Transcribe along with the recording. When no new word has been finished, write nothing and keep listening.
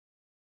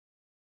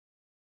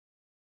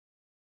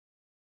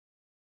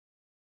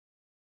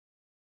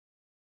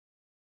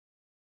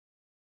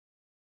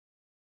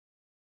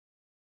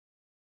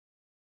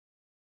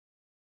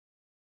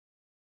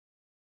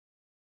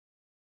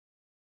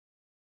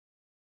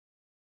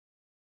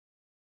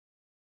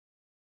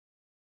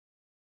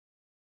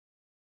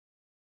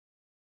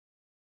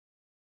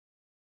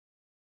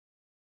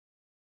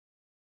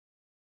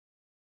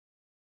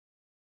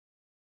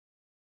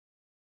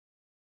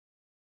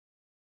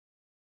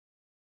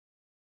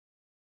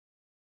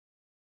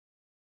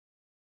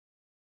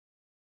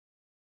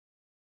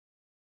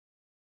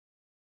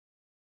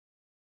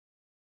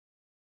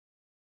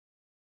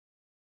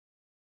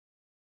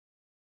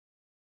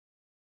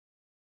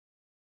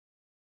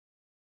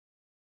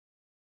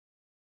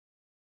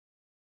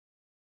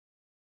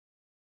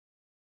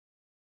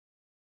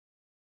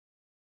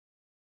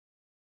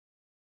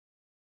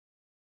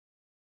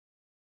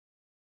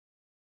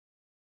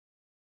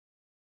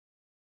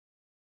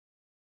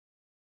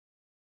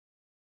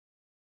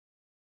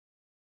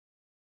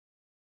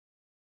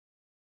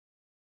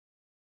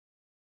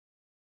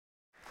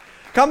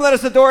Come Let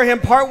Us Adore Him,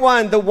 Part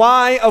 1, the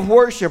why of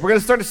worship. We're going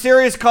to start a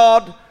series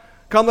called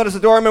Come Let Us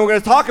Adore Him, and we're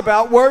going to talk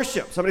about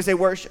worship. Somebody say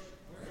worship.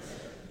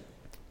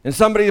 And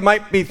somebody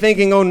might be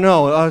thinking, oh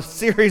no, a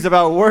series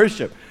about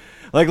worship.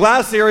 Like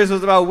last series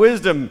was about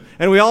wisdom,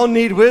 and we all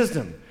need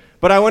wisdom.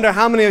 But I wonder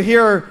how many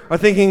here are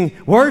thinking,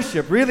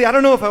 worship? Really? I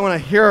don't know if I want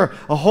to hear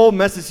a whole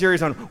message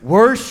series on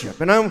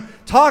worship. And I'm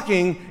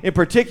talking in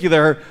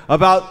particular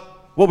about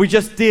what we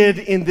just did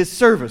in this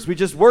service. We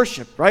just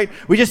worshiped, right?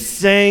 We just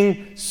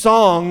sang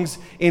songs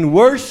in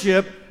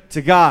worship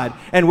to God.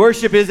 And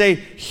worship is a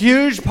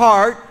huge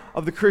part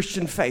of the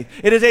Christian faith.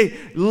 It is a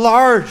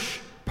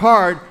large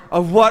part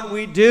of what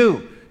we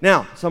do.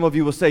 Now, some of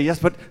you will say, yes,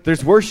 but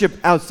there's worship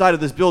outside of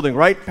this building,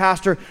 right,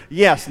 Pastor?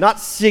 Yes, not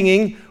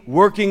singing,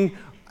 working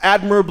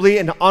admirably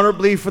and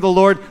honorably for the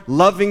Lord,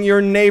 loving your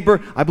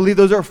neighbor. I believe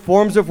those are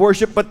forms of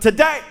worship. But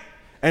today,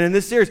 and in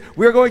this series,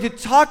 we're going to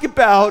talk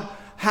about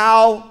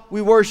how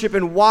we worship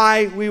and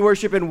why we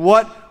worship and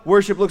what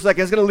worship looks like.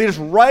 It's going to lead us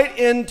right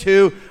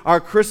into our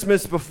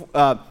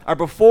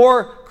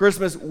before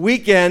Christmas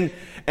weekend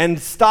and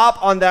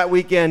stop on that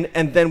weekend,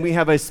 and then we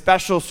have a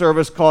special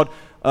service called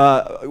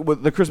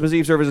the Christmas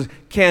Eve service is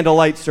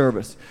candlelight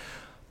service.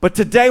 But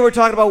today we're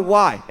talking about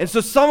why. And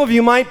so some of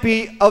you might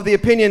be of the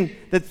opinion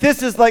that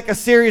this is like a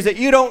series that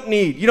you don't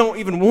need, you don't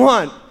even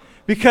want,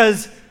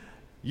 because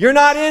you're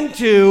not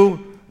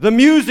into the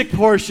music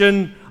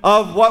portion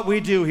of what we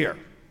do here.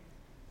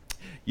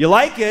 You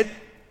like it,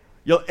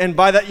 and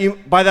by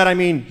that I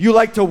mean you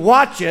like to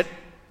watch it,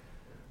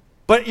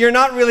 but you're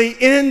not really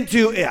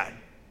into it.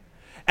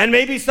 And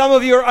maybe some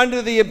of you are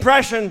under the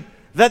impression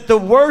that the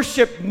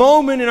worship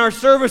moment in our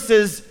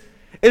services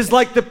is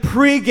like the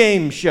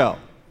pregame show.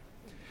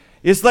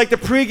 It's like the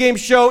pregame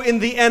show in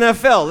the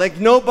NFL. Like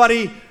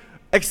nobody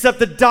except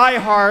the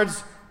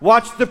diehards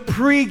watch the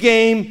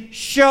pregame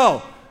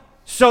show.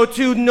 So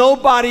too,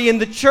 nobody in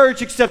the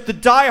church except the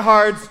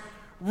diehards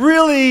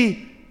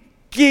really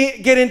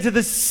get into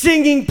the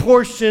singing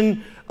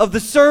portion of the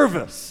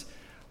service.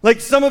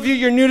 Like some of you,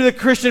 you're new to the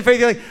Christian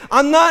faith. You're like,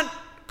 I'm not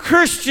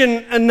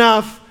Christian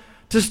enough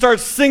to start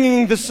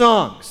singing the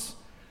songs.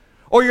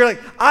 Or you're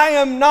like, I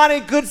am not a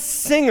good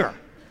singer.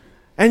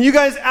 And you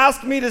guys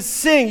ask me to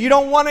sing. You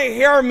don't want to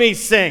hear me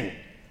sing.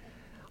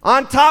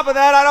 On top of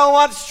that, I don't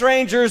want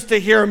strangers to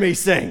hear me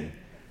sing.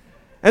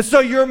 And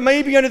so you're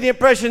maybe under the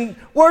impression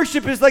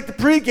worship is like the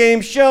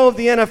pregame show of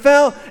the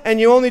NFL, and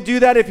you only do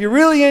that if you're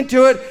really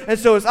into it, and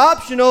so it's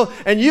optional,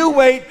 and you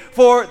wait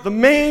for the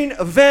main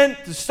event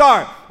to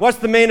start. What's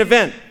the main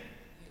event?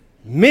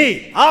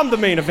 Me. I'm the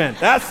main event.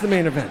 That's the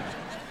main event.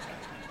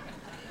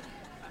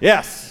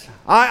 Yes,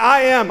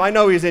 I am. I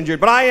know he's injured,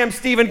 but I am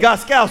Steven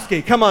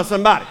Gostkowski. Come on,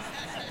 somebody.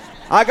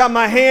 I got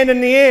my hand in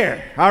the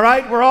air, all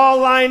right? We're all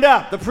lined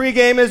up. The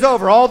pregame is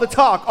over. All the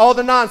talk, all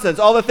the nonsense,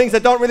 all the things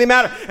that don't really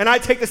matter. And I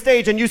take the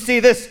stage and you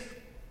see this.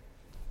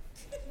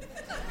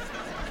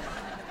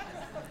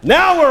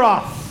 Now we're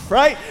off,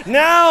 right?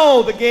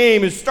 Now the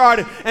game is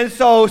started. And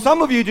so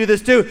some of you do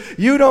this too.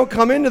 You don't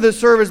come into the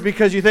service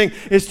because you think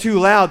it's too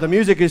loud. The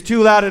music is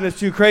too loud and it's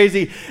too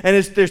crazy and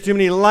there's too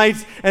many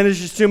lights and there's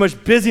just too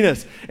much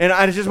busyness. And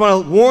I just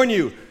want to warn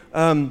you,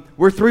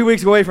 we're 3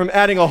 weeks away from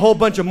adding a whole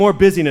bunch of more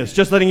busyness,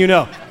 just letting you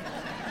know.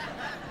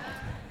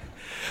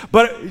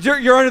 But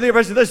you're under the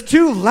impression that's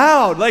too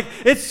loud. Like,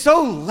 it's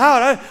so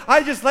loud.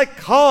 I just like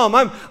calm.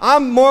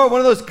 I'm more one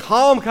of those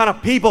calm kind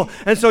of people.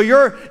 And so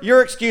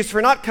your excuse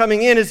for not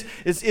coming in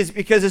is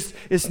because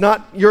it's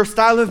not your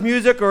style of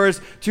music or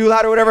is too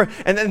loud or whatever.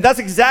 And that's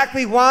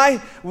exactly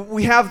why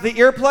we have the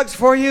earplugs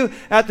for you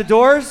at the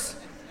doors.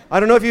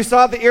 I don't know if you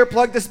saw the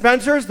earplug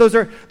dispensers. Those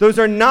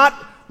are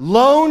not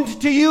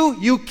loaned to you.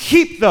 You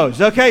keep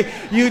those, okay?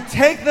 You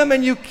take them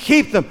and you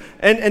keep them.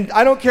 And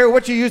I don't care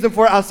what you use them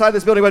for outside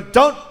this building, but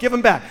don't give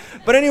them back.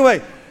 But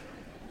anyway,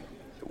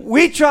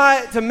 we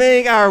try to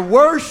make our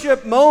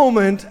worship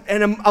moment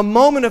and a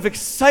moment of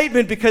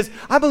excitement, because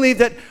I believe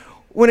that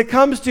when it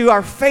comes to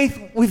our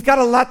faith, we've got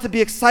a lot to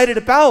be excited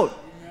about.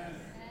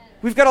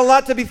 We've got a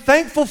lot to be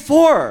thankful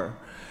for.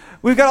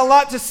 We've got a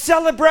lot to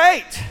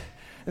celebrate.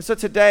 And so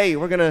today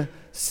we're going to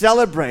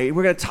celebrate.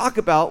 We're going to talk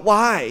about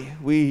why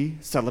we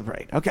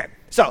celebrate. Okay,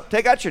 so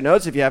take out your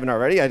notes if you haven't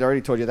already. I'd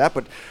already told you that,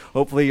 but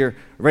hopefully you're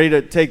ready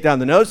to take down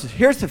the notes.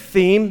 Here's the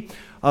theme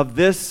of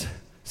this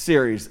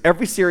series.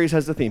 Every series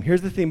has a theme.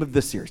 Here's the theme of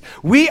this series.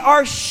 We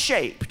are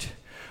shaped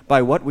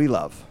by what we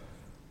love.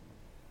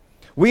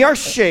 We are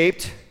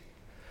shaped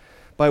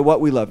by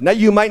what we love. Now,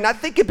 you might not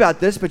think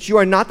about this, but you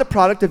are not the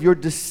product of your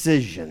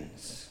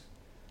decisions.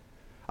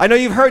 I know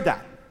you've heard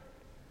that.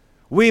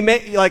 We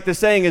make, like the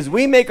saying is,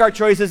 we make our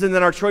choices and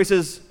then our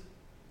choices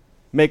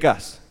make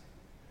us.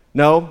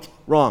 No,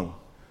 wrong.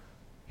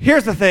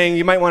 Here's the thing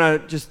you might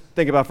want to just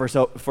think about for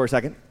a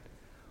second.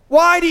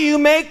 Why do you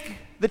make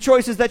the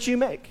choices that you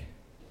make?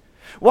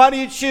 Why do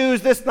you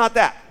choose this, not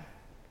that?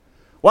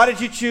 Why did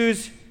you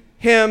choose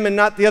him and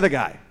not the other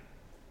guy?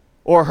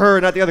 Or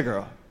her, not the other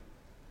girl?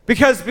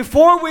 Because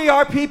before we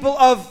are people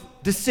of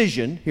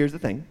decision, here's the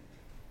thing,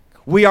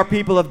 we are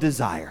people of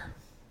desire.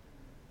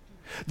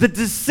 The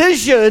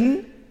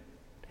decision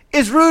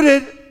is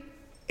rooted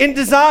in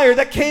desire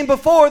that came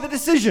before the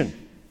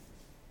decision.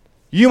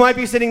 You might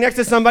be sitting next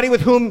to somebody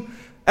with whom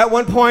at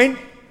one point,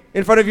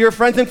 in front of your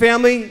friends and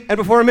family and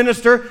before a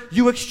minister,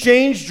 you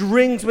exchanged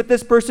rings with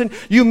this person.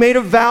 You made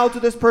a vow to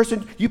this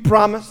person. You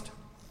promised.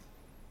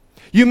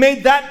 You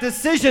made that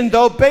decision,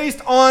 though, based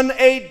on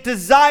a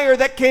desire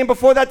that came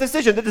before that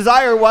decision. The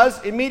desire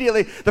was,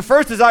 immediately, the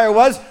first desire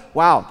was,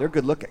 wow, they're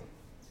good looking.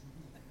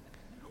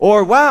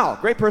 Or, wow,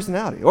 great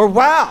personality. Or,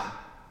 wow,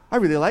 I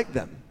really like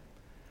them.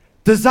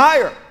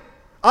 Desire.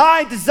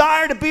 I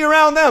desire to be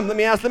around them. Let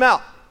me ask them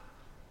out.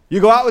 You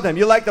go out with them.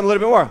 You like them a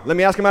little bit more. Let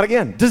me ask them out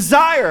again.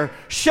 Desire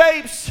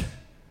shapes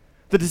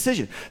the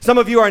decision. Some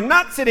of you are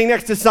not sitting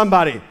next to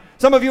somebody.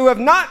 Some of you have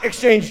not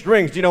exchanged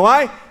rings. Do you know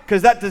why?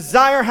 Because that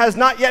desire has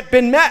not yet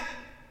been met.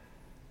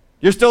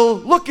 You're still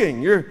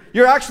looking.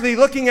 You're actually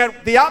looking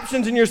at the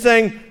options and you're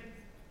saying,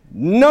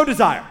 no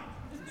desire.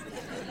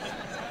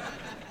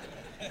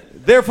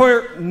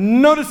 Therefore,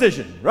 no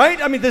decision,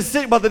 right? I mean,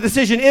 the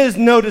decision is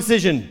no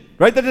decision,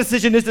 right? The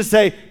decision is to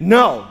say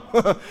no.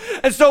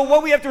 And so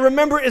what we have to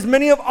remember is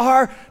many of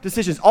our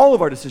decisions, all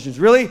of our decisions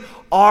really,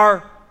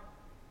 are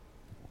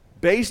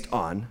based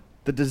on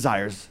the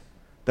desires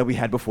that we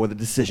had before the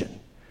decision.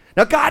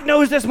 Now, God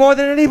knows this more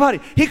than anybody.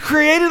 He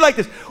created like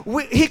this.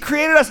 He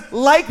created us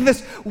like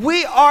this.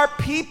 We are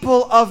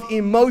people of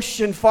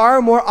emotion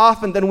far more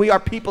often than we are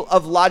people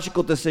of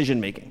logical decision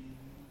making.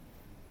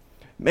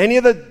 Many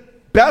of the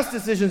best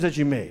decisions that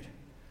you made.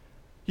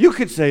 You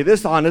could say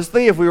this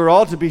honestly, if we were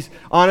all to be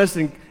honest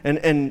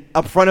and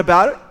upfront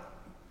about it.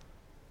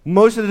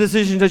 Most of the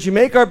decisions that you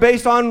make are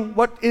based on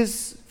what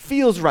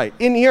feels right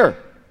in here.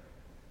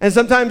 And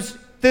sometimes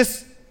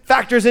this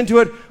factors into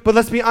it, but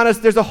let's be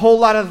honest, there's a whole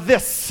lot of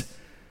this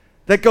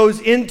that goes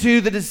into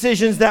the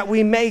decisions that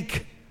we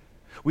make.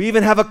 We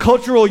even have a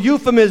cultural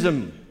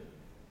euphemism.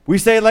 We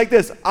say it like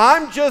this: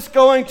 I'm just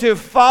going to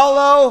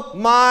follow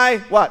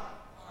my what?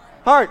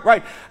 Heart,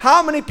 right.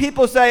 How many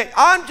people say,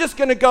 I'm just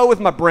going to go with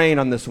my brain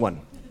on this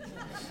one?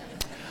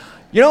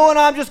 You know what?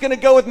 I'm just going to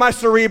go with my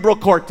cerebral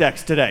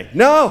cortex today.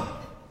 No.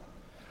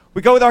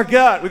 We go with our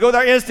gut. We go with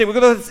our instinct. We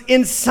go with what's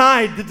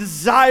inside, the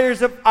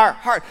desires of our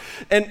heart.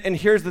 And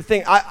here's the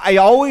thing. I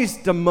always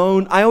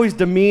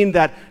demean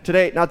that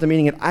today, not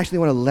demeaning it, I actually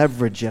want to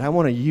leverage it. I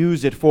want to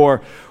use it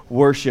for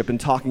worship and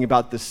talking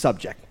about this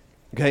subject,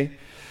 okay?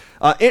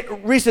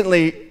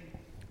 Recently,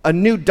 a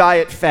new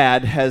diet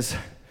fad has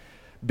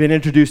been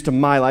introduced to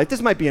my life.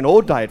 This might be an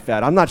old diet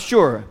fad. I'm not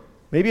sure.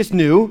 Maybe it's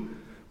new.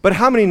 But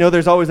how many know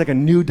there's always like a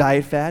new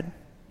diet fad?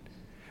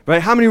 Right?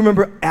 How many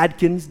remember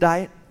Atkins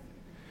diet?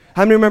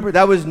 How many remember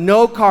that was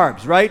no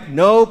carbs, right?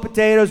 No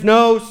potatoes,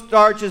 no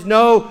starches,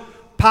 no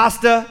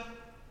pasta.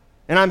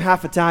 And I'm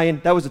half Italian.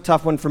 That was a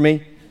tough one for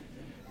me.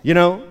 You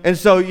know? And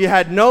so you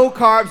had no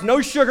carbs, no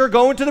sugar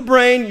going to the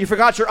brain. You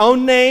forgot your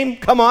own name.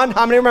 Come on.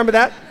 How many remember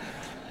that?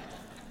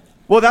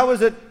 Well, that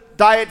was a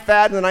diet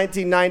fad in the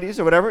 1990s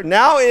or whatever.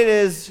 Now it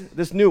is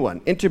this new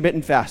one,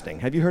 intermittent fasting.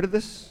 Have you heard of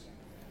this?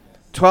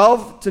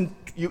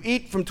 You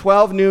eat from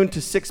 12 noon to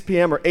 6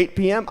 p.m. or 8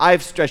 p.m.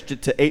 I've stretched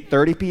it to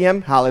 8:30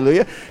 p.m.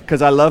 Hallelujah,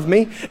 because I love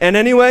me. And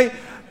anyway,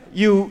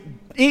 you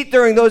eat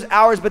during those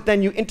hours, but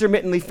then you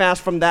intermittently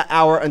fast from that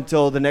hour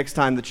until the next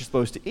time that you're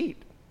supposed to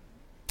eat.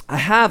 I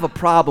have a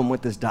problem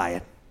with this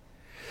diet.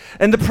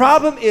 And the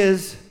problem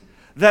is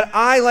that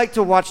I like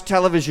to watch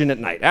television at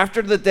night.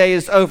 After the day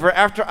is over,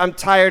 after I'm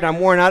tired, I'm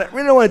worn out, I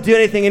really don't want to do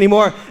anything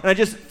anymore, and I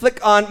just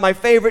flick on my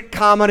favorite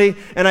comedy,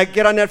 and I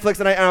get on Netflix,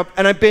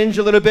 and I binge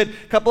a little bit,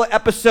 a couple of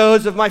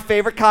episodes of my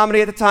favorite comedy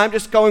at the time,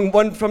 just going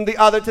one from the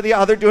other to the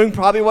other, doing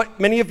probably what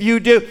many of you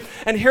do.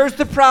 And here's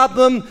the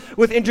problem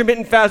with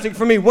intermittent fasting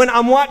for me. When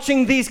I'm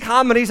watching these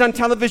comedies on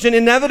television,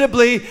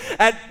 inevitably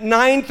at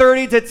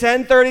 9:30 to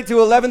 10:30 to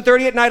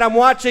 11:30 at night, I'm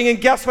watching,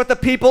 and guess what the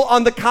people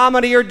on the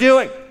comedy are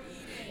doing?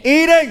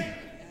 Eating.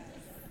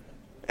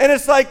 And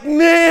it's like,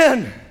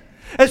 man,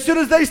 as soon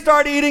as they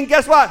start eating,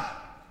 guess what?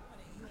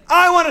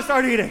 I want to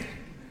start eating.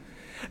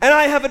 And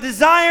I have a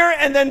desire,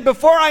 and then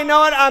before I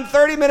know it, I'm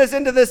 30 minutes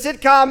into the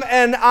sitcom,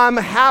 and I'm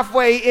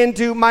halfway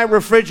into my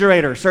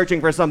refrigerator searching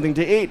for something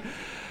to eat.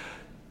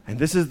 And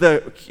this is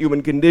the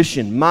human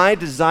condition. My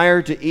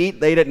desire to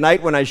eat late at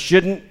night when I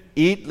shouldn't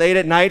eat late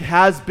at night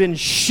has been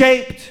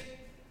shaped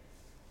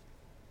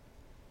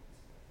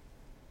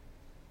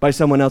by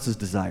someone else's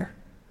desire.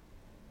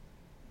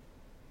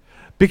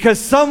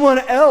 Because someone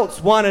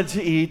else wanted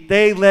to eat,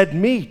 they led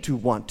me to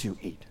want to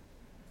eat.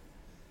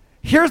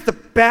 Here's the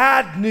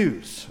bad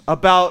news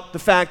about the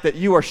fact that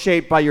you are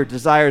shaped by your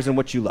desires and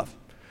what you love.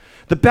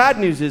 The bad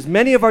news is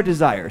many of our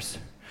desires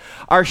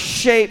are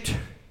shaped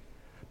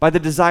by the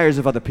desires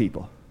of other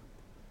people.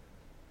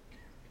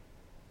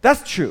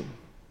 That's true.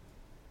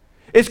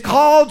 It's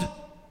called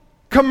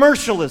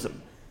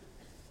commercialism.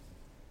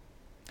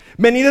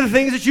 Many of the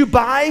things that you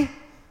buy,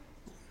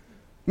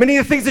 many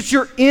of the things that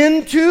you're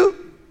into,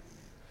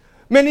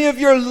 many of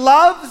your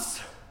loves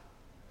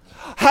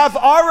have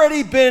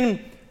already been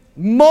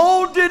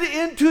molded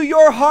into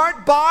your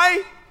heart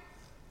by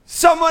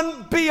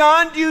someone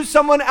beyond you,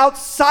 someone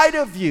outside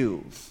of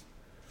you.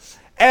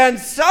 and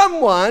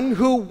someone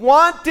who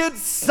wanted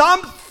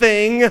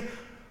something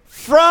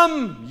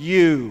from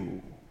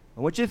you.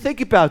 I want you to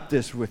think about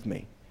this with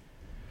me.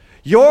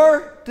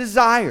 Your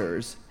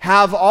desires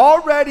have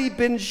already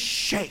been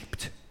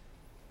shaped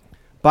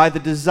by the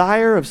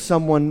desire of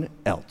someone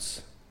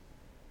else.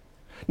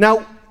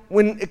 Now,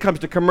 when it comes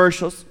to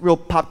commercials, real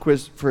pop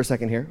quiz for a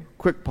second here,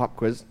 quick pop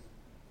quiz.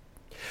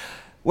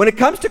 When it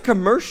comes to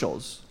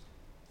commercials,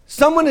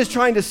 someone is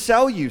trying to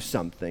sell you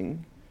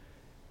something.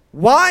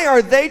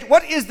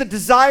 What is the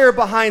desire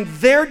behind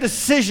their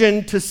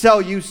decision to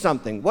sell you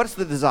something? What's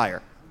the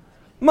desire?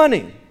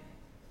 Money.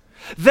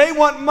 They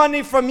want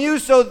money from you,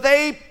 so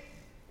they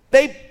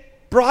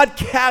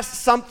broadcast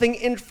something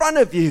in front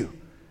of you.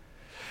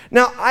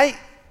 Now, I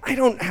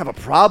don't have a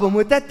problem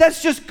with that.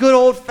 That's just good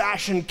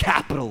old-fashioned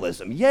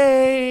capitalism.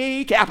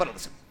 Yay,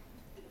 capitalism.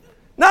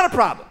 Not a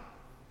problem.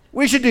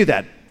 We should do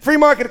that. Free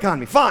market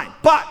economy, fine.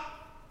 But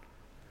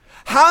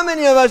how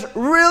many of us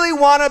really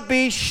want to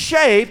be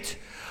shaped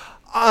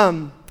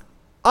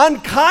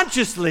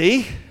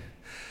unconsciously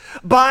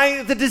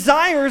by the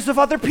desires of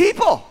other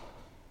people?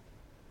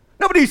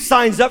 Nobody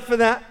signs up for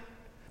that.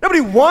 Nobody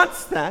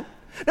wants that.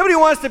 Nobody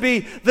wants to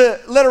be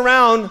led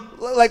around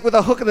like with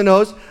a hook in the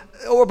nose,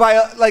 or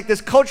by like this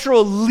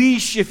cultural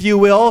leash, if you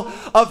will,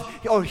 of,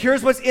 oh,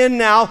 here's what's in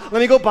now. Let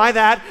me go buy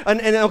that,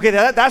 and okay,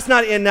 that's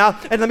not in now,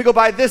 and let me go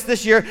buy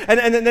this year, and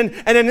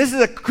then this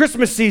is a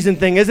Christmas season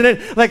thing, isn't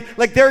it?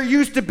 Like there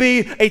used to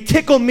be a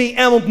Tickle Me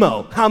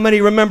Elmo. How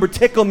many remember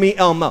Tickle Me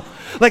Elmo?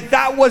 Like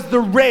that was the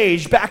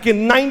rage back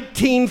in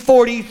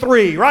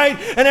 1943, right?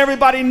 And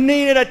everybody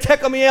needed a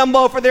Tickle Me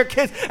Elmo for their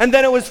kids, and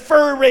then it was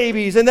fur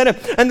rabies, and then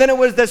it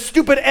was the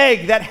stupid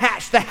egg that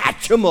hatched, the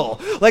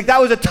Hatchimal. Like that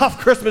was a tough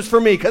Christmas for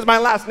me because my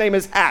last name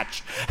is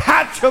Hatch.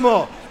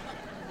 Hatchimal.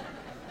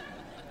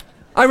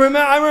 I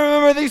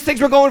remember these things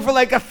were going for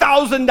like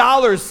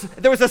 $1,000.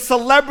 There was a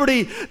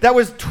celebrity that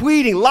was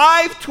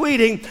live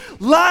tweeting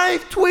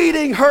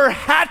her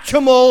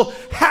Hatchimal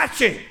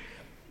hatching.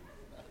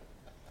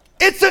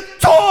 It's a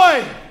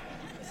toy.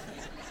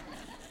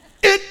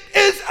 It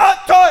is a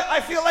toy. I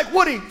feel like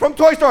Woody from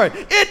Toy Story.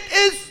 It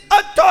is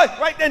a toy,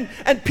 right?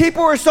 And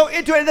people are so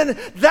into it, and then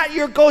that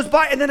year goes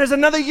by, and then there's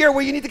another year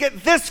where you need to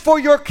get this for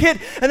your kid,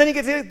 and then you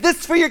get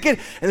this for your kid,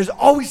 and there's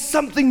always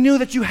something new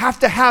that you have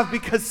to have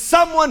because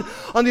someone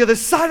on the other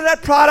side of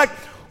that product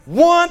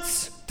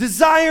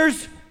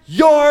desires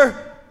your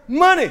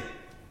money.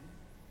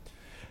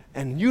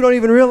 And you don't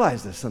even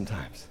realize this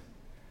sometimes.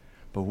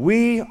 But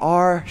we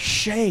are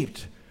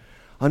shaped,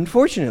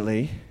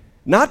 unfortunately,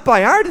 not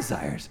by our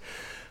desires,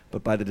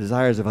 but by the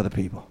desires of other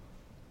people.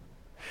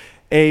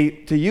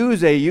 To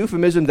use a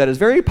euphemism that is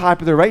very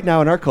popular right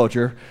now in our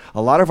culture,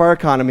 a lot of our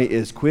economy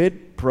is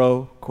quid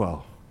pro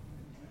quo.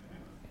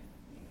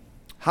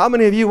 How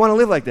many of you want to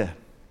live like that?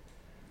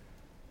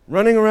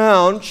 Running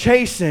around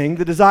chasing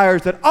the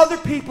desires that other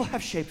people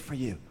have shaped for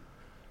you.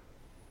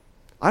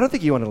 I don't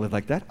think you want to live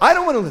like that. I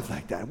don't want to live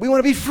like that. We want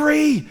to be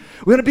free.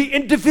 We want to be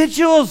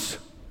individuals.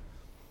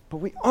 But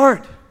we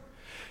aren't.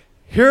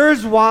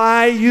 Here's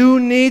why you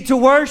need to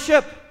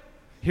worship.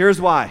 Here's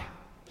why.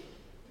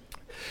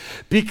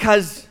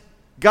 Because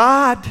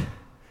God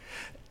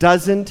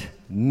doesn't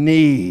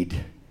need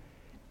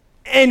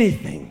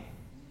anything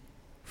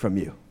from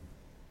you.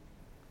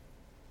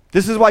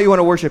 This is why you want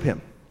to worship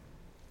Him.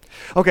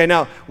 Okay,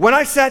 now, when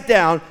I sat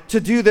down to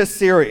do this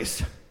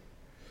series,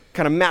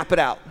 kind of map it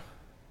out,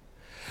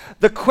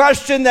 the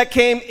question that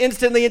came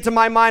instantly into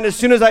my mind as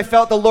soon as I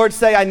felt the Lord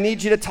say, I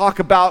need you to talk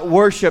about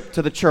worship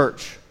to the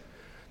church.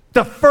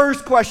 The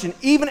first question,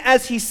 even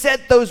as He said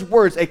those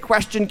words, a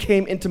question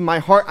came into my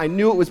heart. I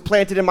knew it was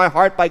planted in my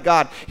heart by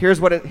God. Here's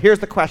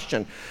the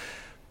question.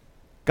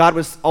 God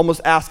was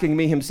almost asking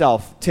me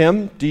Himself,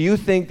 Tim, do you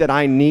think that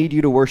I need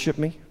you to worship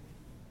me?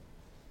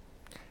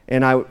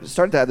 And I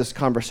started to have this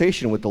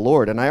conversation with the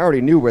Lord, and I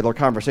already knew where the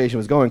conversation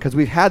was going because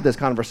we've had this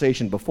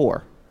conversation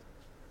before.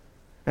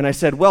 And I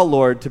said, well,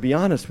 Lord, to be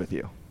honest with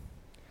you,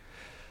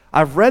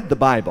 I've read the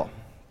Bible.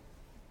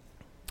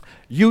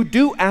 You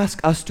do ask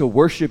us to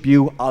worship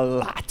you a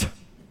lot.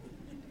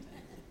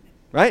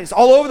 Right? It's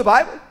all over the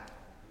Bible.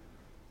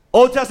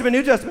 Old Testament,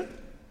 New Testament.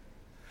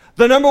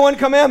 The number one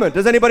commandment,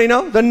 does anybody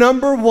know? The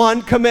number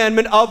one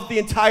commandment of the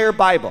entire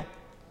Bible.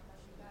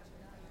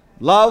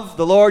 Love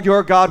the Lord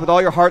your God with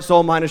all your heart,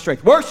 soul, mind, and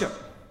strength. Worship.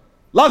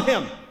 Love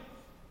Him.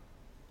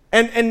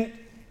 And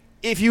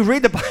if you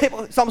read the Bible,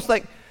 it's almost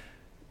like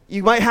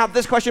you might have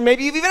this question.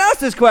 Maybe you've even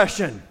asked this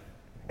question.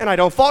 And I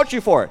don't fault you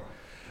for it.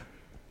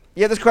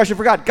 You have this question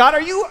for God. God,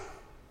 are you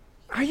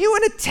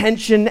an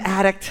attention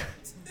addict?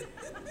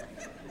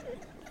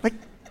 Like,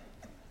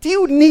 do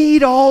you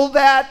need all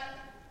that?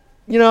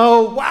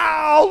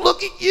 Wow,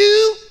 look at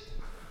you.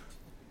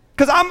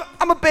 Because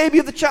I'm a baby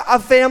of the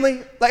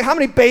family. Like, how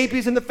many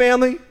babies in the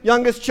family?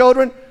 Youngest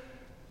children?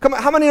 Come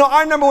on, how many know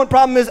our number one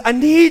problem is I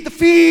need the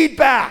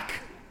feedback.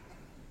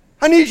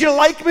 I need you to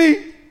like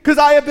me because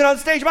I have been on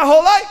stage my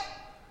whole life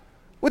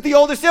with the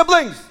older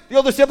siblings. The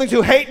older siblings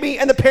who hate me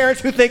and the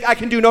parents who think I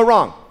can do no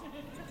wrong.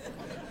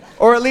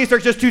 Or at least are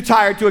just too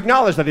tired to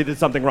acknowledge that they did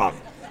something wrong.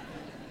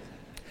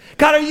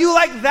 God, are you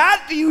like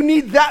that? Do you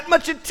need that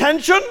much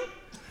attention?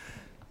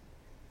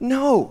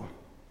 No.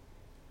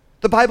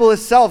 The Bible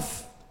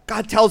itself,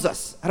 God tells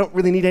us, I don't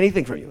really need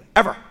anything from you,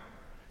 ever.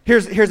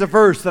 Here's a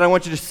verse that I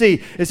want you to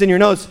see. It's in your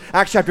notes,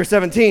 Acts chapter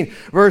 17,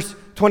 verse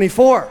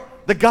 24.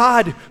 The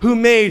God who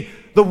made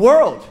the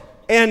world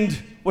and,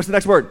 what's the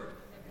next word?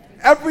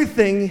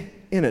 Everything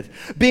in it.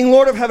 Being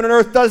Lord of heaven and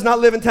earth, does not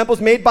live in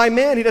temples made by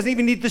man. He doesn't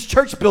even need this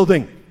church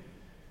building.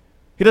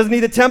 He doesn't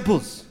need the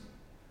temples.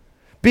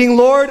 Being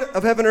Lord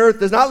of heaven and earth,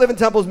 does not live in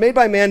temples made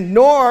by man,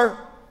 nor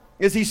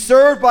is he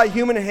served by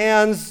human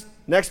hands,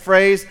 next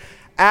phrase,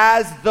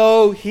 as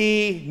though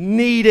he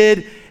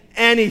needed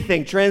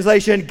anything.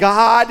 Translation,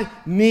 God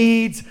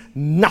needs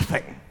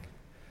nothing.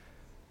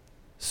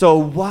 So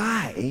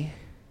why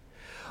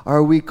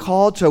are we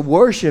called to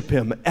worship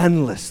him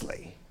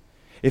endlessly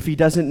if he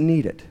doesn't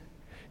need it?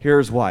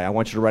 Here's why. I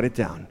want you to write it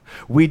down.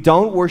 We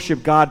don't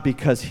worship God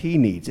because he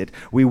needs it.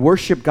 We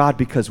worship God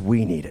because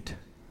we need it.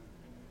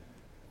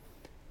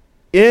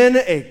 In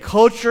a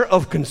culture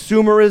of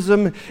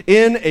consumerism,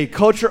 in a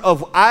culture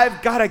of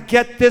I've got to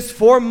get this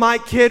for my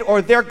kid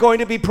or they're going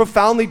to be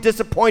profoundly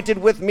disappointed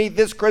with me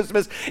this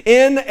Christmas,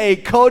 in a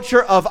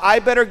culture of I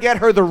better get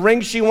her the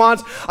ring she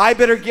wants, I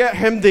better get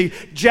him the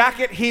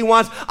jacket he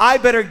wants, I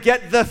better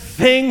get the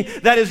thing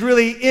that is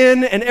really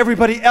in and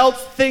everybody else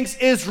thinks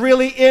is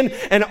really in,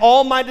 and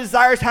all my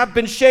desires have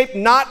been shaped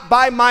not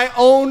by my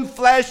own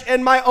flesh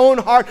and my own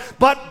heart,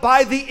 but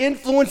by the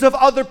influence of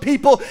other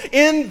people.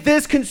 In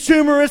this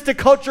consumeristic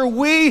culture,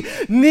 we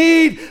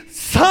need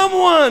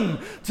someone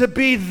to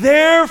be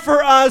there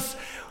for us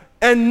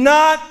and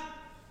not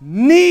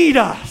need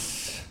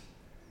us.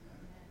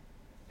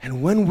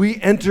 And when we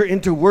enter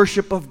into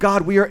worship of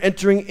God, we are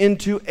entering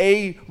into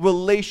a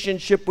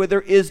relationship where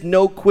there is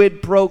no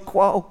quid pro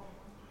quo,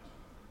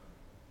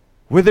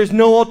 where there's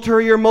no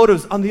ulterior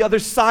motives on the other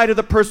side of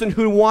the person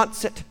who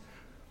wants it.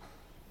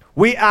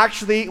 We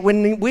actually,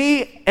 when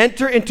we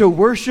enter into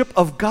worship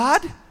of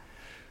God,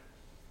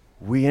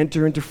 we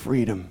enter into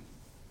freedom.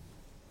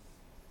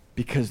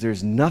 Because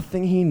there's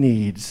nothing he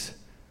needs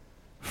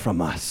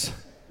from us.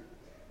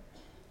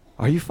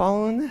 Are you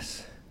following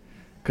this?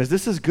 Because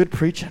this is good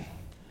preaching.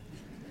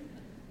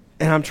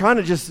 And I'm trying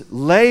to just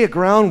lay a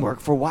groundwork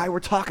for why we're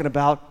talking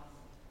about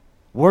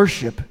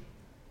worship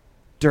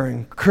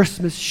during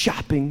Christmas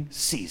shopping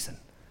season.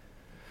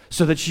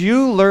 So that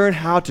you learn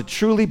how to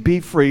truly be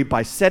free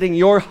by setting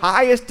your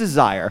highest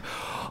desire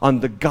on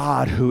the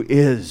God who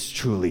is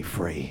truly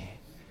free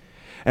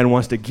and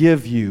wants to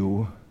give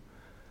you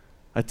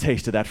a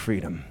taste of that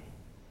freedom.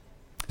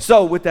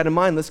 So with that in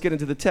mind, let's get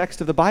into the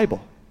text of the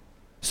Bible.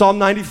 Psalm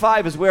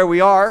 95 is where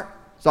we are.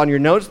 It's on your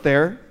notes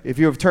there. If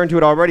you have turned to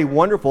it already,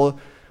 wonderful.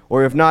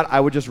 Or if not, I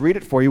would just read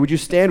it for you. Would you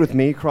stand with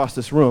me across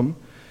this room?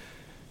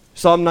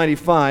 Psalm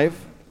 95,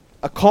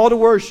 a call to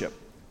worship.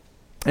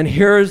 And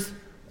here's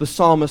the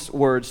psalmist's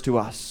words to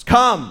us.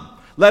 Come,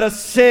 let us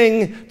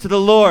sing to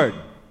the Lord.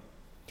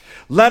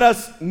 Let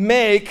us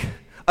make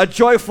a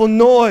joyful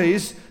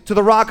noise to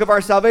the rock of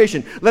our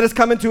salvation. Let us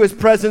come into his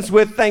presence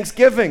with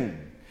thanksgiving.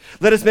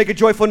 Let us make a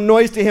joyful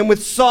noise to him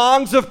with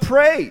songs of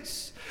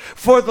praise.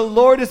 For the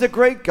Lord is a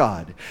great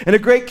God and a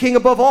great King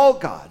above all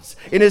gods.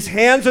 In his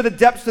hands are the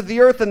depths of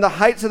the earth, and the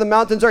heights of the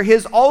mountains are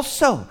his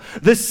also.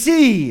 The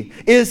sea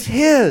is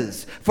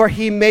his, for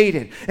he made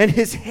it, and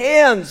his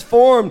hands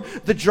formed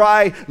the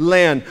dry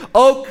land.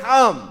 Oh,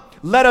 come,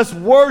 let us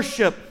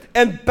worship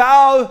and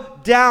bow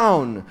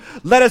down.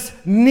 Let us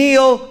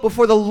kneel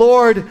before the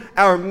Lord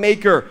our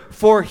Maker,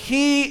 for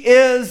he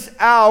is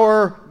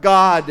our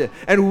God,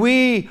 and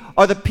we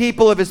are the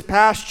people of his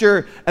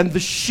pasture and the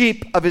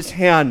sheep of his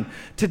hand.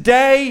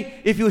 Today,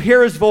 if you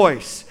hear his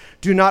voice,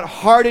 do not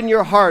harden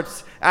your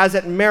hearts as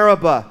at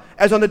Meribah,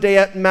 as on the day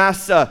at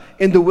Massah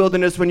in the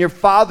wilderness, when your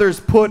fathers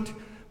put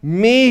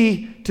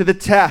me to the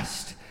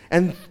test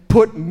and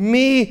put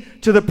me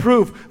to the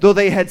proof, though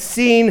they had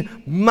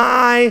seen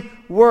my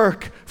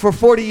work. For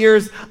 40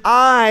 years,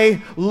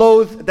 I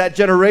loathed that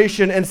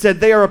generation and said,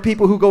 they are a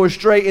people who go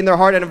astray in their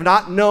heart and have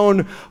not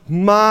known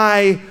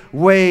my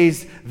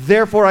ways.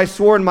 Therefore, I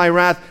swore in my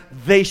wrath,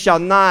 they shall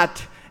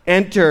not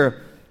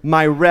enter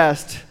my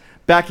rest.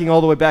 Backing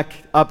all the way back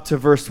up to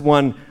verse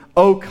 1.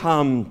 Oh,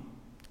 come,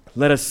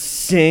 let us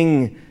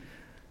sing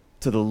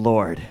to the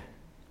Lord.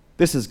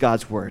 This is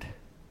God's word.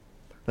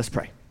 Let's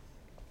pray.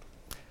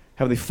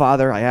 Heavenly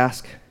Father, I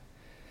ask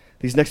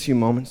these next few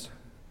moments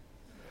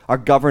are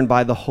governed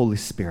by the Holy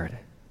Spirit.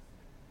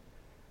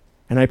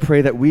 And I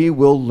pray that we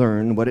will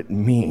learn what it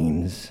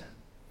means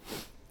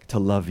to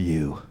love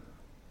you,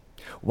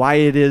 why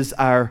it is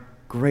our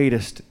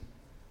greatest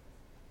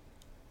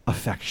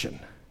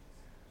affection,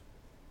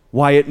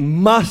 why it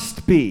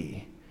must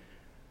be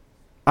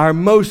our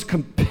most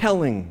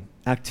compelling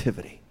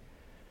activity.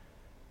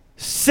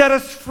 Set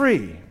us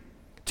free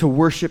to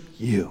worship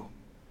you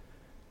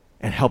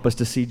and help us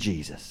to see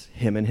Jesus,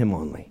 him and him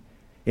only.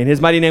 In his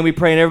mighty name we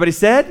pray, and everybody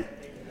said,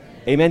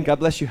 Amen. God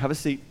bless you. Have a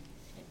seat.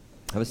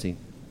 Have a seat.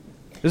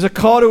 There's a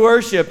call to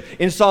worship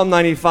in Psalm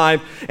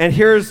 95, and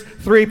here's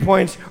 3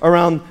 points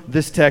around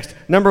this text.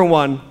 Number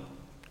one,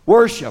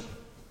 Worship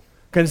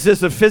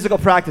consists of physical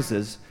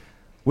practices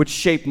which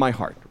shape my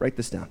heart. Write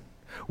this down.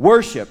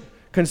 Worship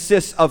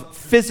consists of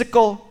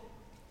physical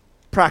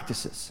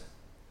practices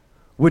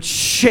which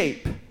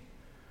shape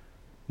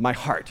my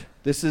heart.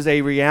 This is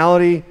a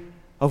reality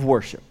of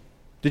worship.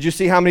 Did you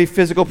see how many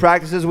physical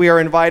practices we are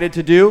invited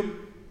to do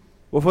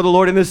before the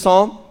Lord in this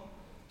psalm?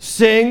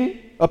 Sing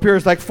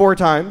appears like 4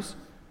 times.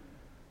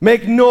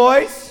 Make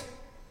noise.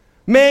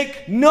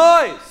 Make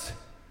noise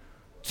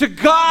to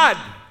God.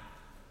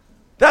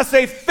 That's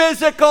a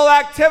physical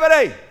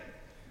activity.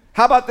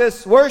 How about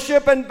this?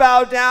 Worship and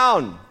bow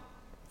down.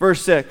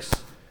 Verse 6.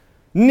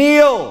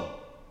 Kneel.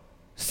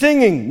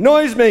 Singing,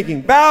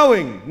 noise-making,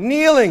 bowing,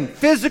 kneeling,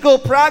 physical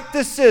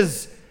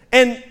practices.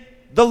 And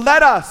the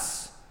let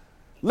us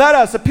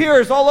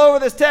appears all over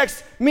this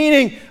text,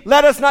 meaning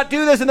let us not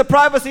do this in the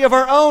privacy of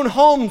our own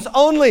homes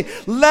only.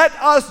 Let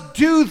us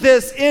do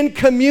this in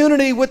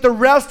community with the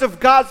rest of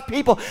God's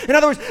people. In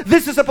other words,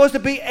 this is supposed to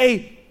be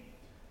a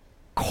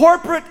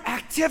corporate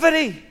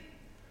activity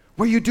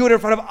where you do it in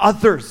front of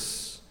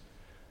others.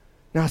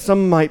 Now,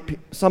 some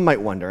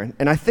might wonder,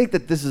 and I think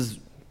that this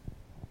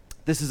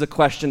is a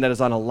question that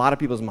is on a lot of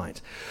people's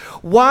minds.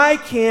 Why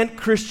can't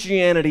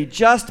Christianity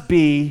just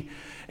be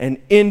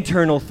an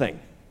internal thing?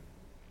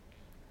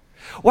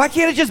 Why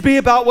can't it just be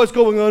about what's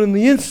going on in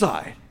the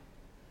inside?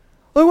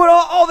 Like what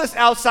all this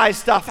outside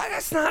stuff,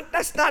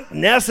 that's not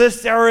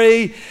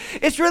necessary.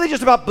 It's really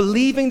just about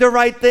believing the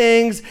right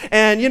things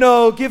and,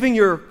 giving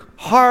your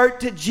heart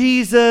to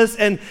Jesus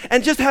and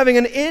just having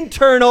an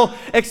internal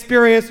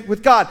experience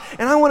with God.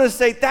 And I want to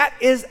say that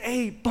is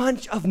a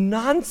bunch of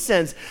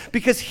nonsense,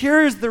 because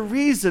here's the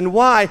reason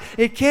why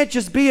it can't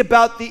just be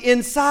about the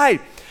inside.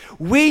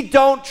 We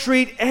don't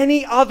treat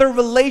any other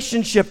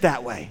relationship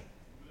that way.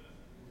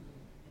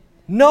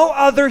 No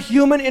other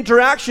human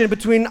interaction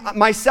between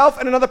myself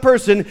and another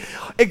person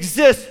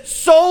exists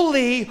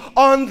solely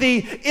on the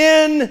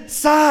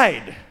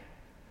inside.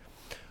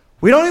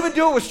 We don't even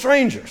do it with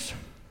strangers.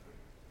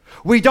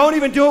 We don't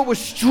even do it with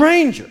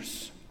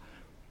strangers.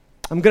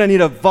 I'm going to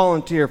need a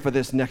volunteer for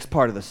this next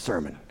part of the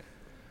sermon.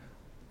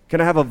 Can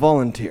I have a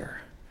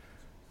volunteer?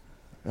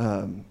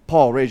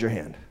 Paul, raise your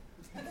hand.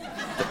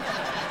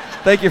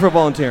 Thank you for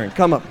volunteering.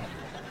 Come up.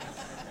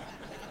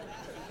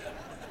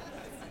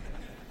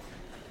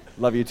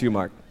 Love you too,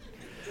 Mark.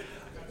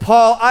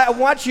 Paul, I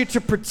want you to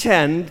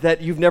pretend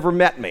that you've never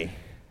met me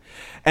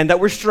and that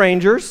we're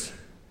strangers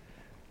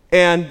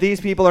and these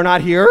people are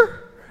not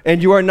here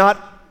and you are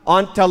not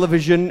on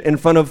television in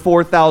front of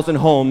 4,000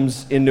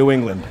 homes in New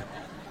England.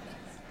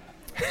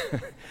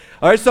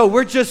 All right, so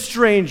we're just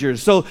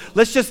strangers. So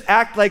let's just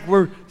act like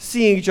we're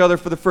seeing each other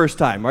for the first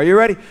time. Are you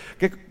ready?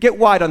 Get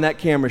wide on that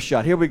camera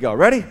shot. Here we go.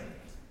 Ready?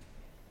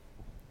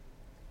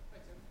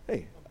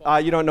 Hey,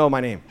 you don't know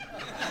my name.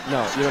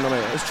 No, you don't know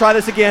my name. Let's try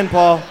this again,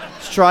 Paul.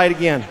 Let's try it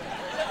again.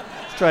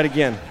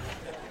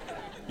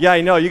 Yeah, I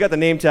know, you got the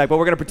name tag, but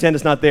we're going to pretend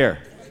it's not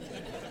there.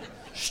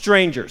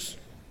 Strangers.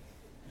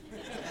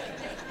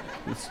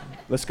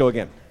 Let's go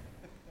again.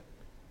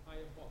 Hi, I'm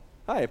Paul.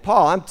 Hi,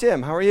 Paul. I'm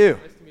Tim. How are you?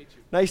 Nice to meet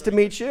you. Nice to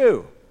meet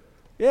you.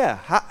 Yeah.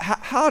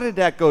 How did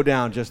that go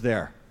down just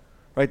there?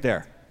 Right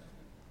there.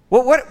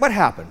 What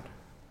happened?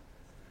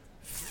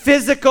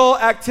 Physical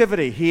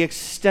activity. He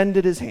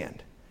extended his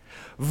hand.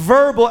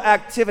 Verbal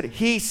activity.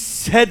 He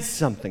said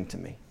something to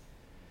me.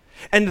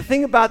 And the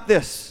thing about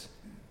this,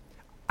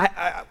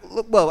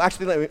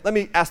 actually, let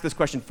me ask this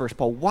question first,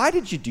 Paul. Why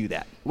did you do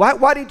that?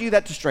 Why did you do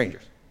that to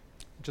strangers?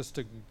 Just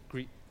to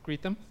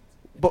greet them.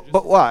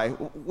 But why?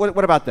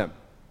 What about them?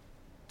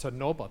 To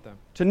know about them.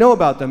 To know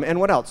about them, and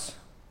what else?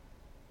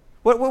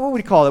 What would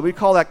we call it? We'd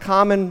call that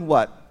common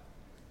what?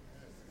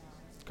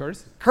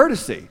 Courtesy.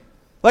 Courtesy.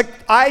 Like,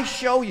 I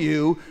show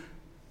you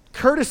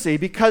courtesy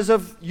because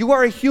of you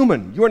are a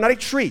human. You are not a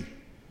tree.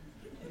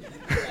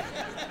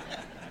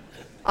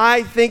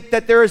 I think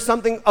that there is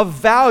something of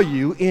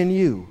value in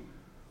you.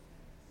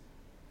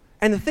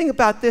 And the thing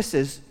about this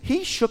is,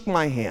 he shook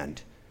my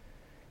hand.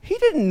 He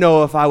didn't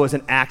know if I was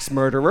an axe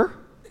murderer.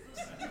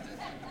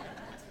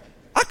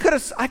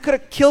 I could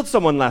have killed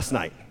someone last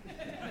night.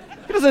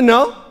 He doesn't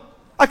know.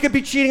 I could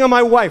be cheating on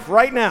my wife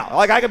right now.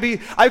 Like I could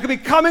be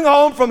coming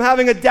home from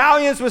having a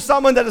dalliance with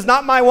someone that is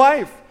not my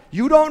wife.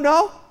 You don't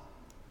know?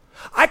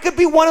 I could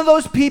be one of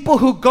those people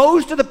who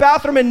goes to the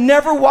bathroom and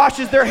never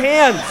washes their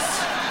hands.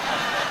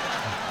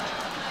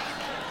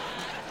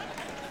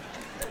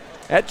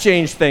 That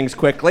changed things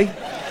quickly.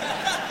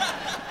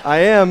 I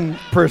am a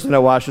person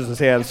that washes his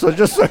hands, so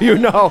just so you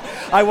know,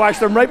 I washed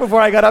them right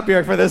before I got up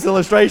here for this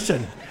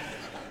illustration.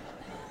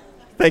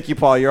 Thank you,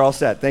 Paul. You're all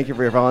set. Thank you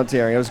for your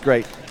volunteering. It was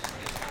great.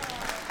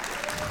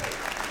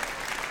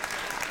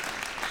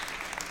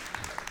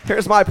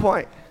 Here's my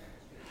point.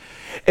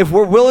 If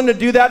we're willing to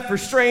do that for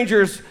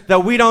strangers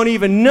that we don't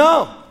even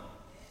know,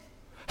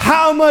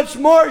 how much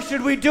more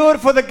should we do it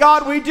for the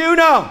God we do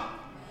know?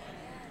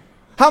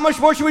 How much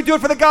more should we do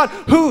it for the God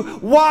who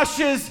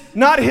washes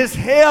not his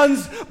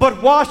hands,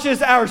 but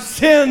washes our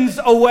sins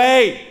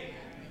away?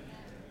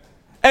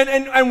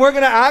 And we're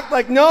going to act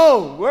like,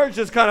 no, we're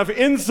just kind of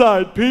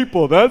inside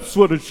people. That's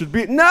what it should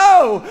be.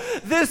 No,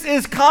 this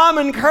is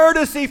common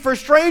courtesy for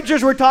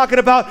strangers we're talking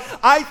about.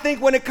 I think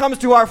when it comes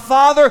to our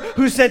Father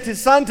who sent his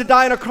Son to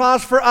die on a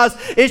cross for us,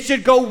 it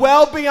should go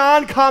well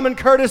beyond common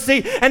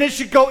courtesy, and it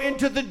should go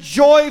into the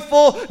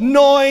joyful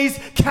noise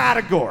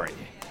category.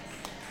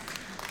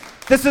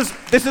 This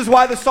is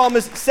why the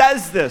psalmist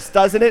says this,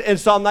 doesn't it? In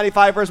Psalm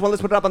 95, verse 1,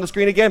 let's put it up on the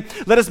screen again.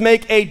 Let us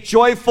make a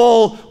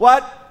joyful,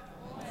 what?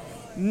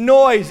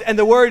 Noise. And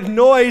the word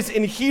noise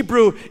in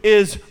Hebrew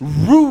is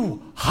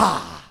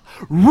ruha.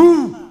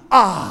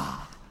 Ruah.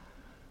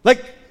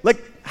 Like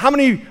how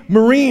many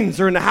Marines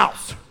are in the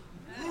house?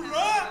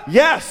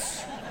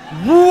 Yes.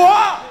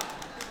 Ruah.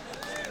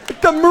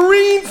 The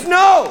Marines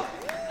know.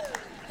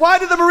 Why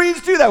do the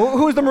Marines do that?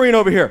 Who's the Marine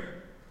over here?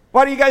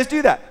 Why do you guys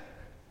do that?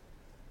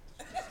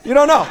 You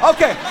don't know.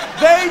 Okay.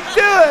 They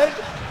do it.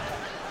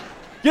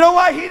 You know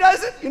why he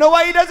does it? You know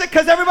why he does it?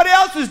 Because everybody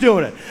else is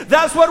doing it.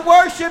 That's what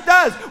worship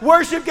does.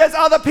 Worship gets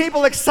other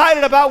people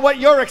excited about what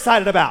you're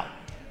excited about.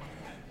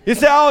 You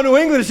say, oh, New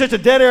England is such a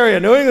dead area.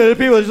 New England, the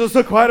people are just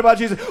so quiet about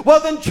Jesus.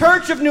 Well, then,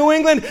 Church of New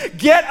England,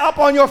 get up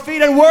on your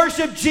feet and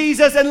worship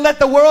Jesus and let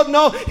the world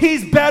know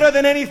he's better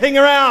than anything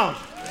around.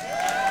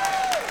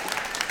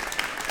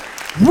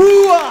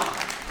 Ruah.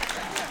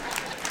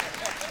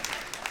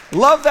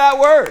 Love that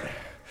word.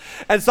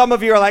 And some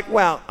of you are like,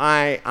 well,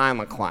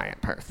 I'm a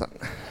quiet person.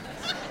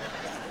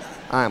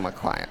 I'm a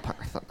quiet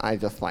person. I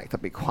just like to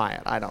be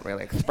quiet. I don't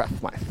really express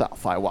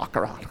myself. I walk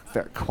around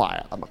very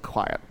quiet. I'm a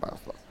quiet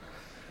person.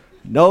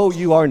 No,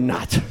 you are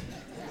not.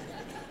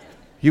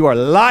 You are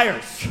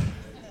liars.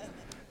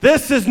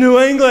 This is New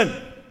England.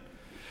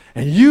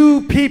 And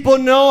you people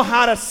know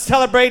how to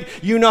celebrate.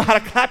 You know how to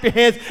clap your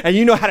hands. And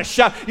you know how to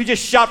shout. You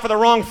just shout for the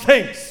wrong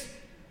things.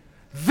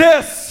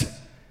 This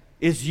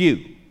is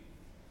you.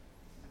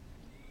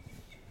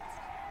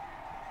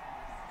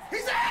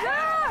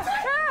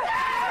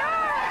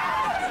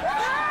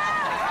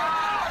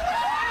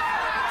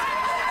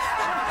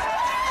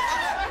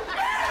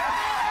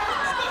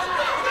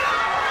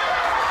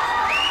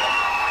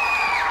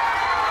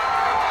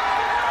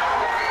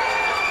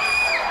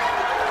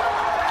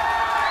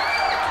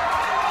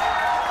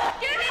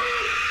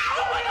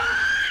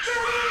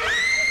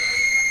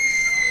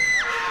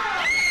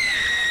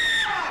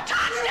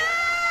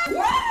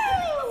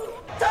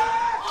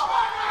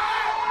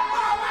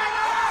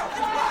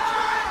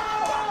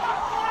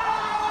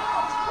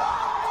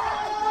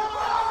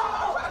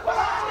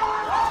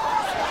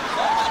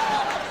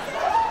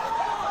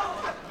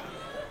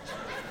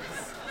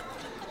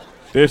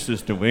 This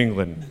is New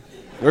England.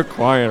 We're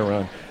quiet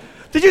around.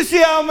 Did you see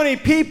how many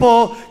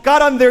people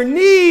got on their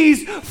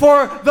knees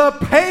for the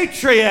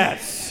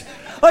Patriots?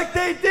 Like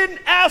they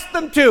didn't ask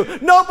them to.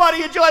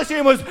 Nobody at Gillette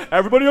Stadium was,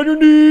 everybody on your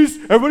knees,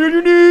 everybody on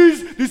your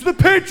knees. These are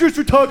the Patriots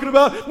we're talking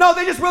about. No,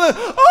 they just really,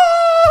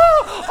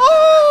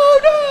 oh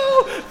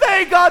no.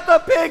 They got the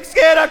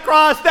pigskin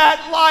across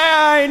that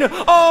line.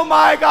 Oh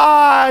my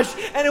gosh.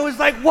 And it was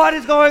like, what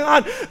is going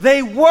on?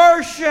 They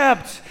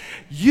worshiped.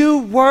 You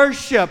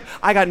worship.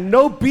 I got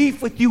no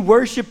beef with you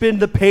worshiping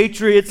the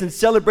Patriots and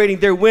celebrating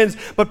their wins,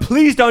 but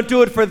please don't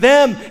do it for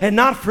them and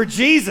not for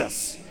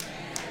Jesus.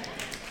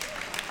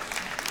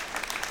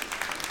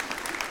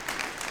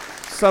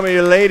 Some of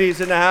you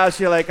ladies in the house,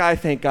 you're like, I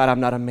thank God I'm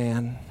not a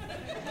man.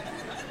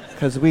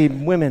 Because we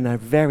women are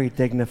very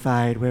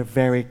dignified. We're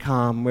very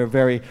calm. We're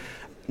very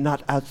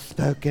not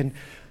outspoken.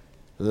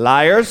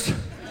 Liars.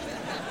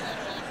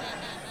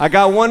 I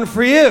got one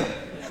for you.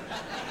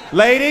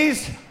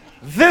 Ladies,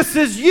 this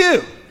is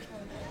you.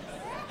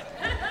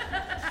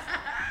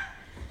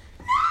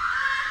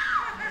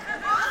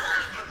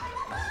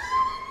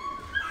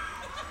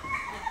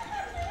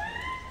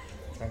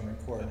 Trying to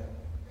record.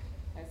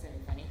 That's very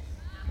funny.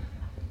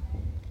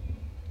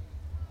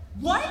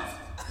 What?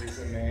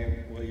 Lisa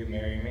May, will you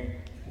marry me?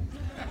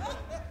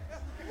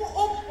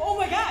 Oh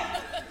my God.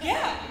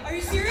 Yeah. Are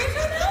you serious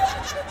right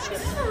now? Is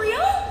this for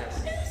real?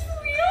 Is this for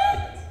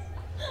real?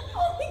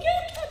 Oh my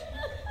God.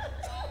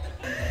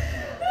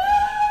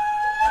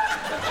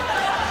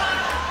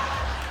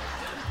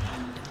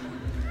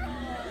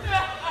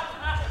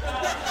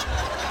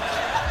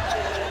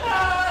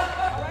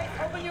 All right,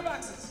 open your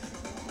boxes.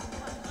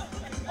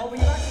 Open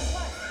your boxes.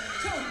 1,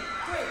 2, 3.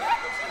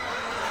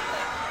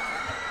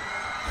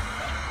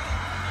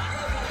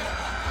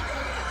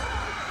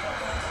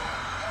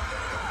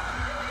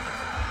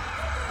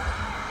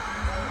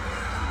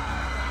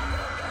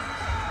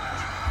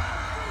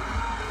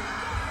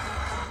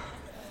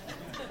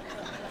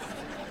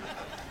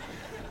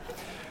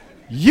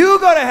 You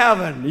go to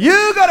heaven.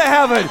 You go to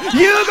heaven.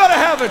 You go to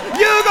heaven.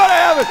 You go to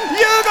heaven.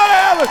 You go to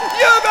heaven.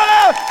 You go to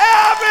heaven.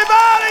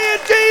 Everybody in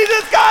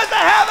Jesus goes to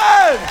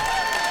heaven.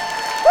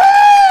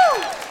 Woo!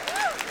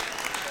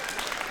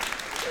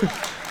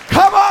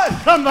 Come on,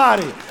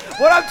 somebody.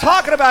 What I'm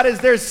talking about is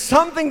there's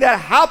something that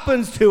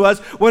happens to us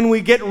when we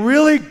get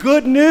really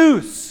good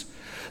news.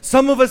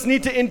 Some of us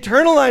need to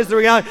internalize the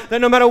reality that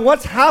no matter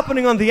what's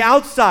happening on the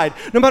outside,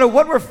 no matter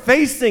what we're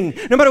facing,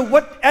 no matter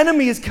what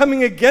enemy is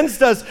coming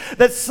against us,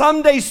 that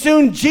someday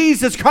soon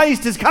Jesus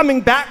Christ is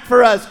coming back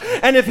for us.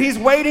 And if he's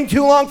waiting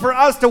too long for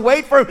us to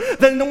wait for him,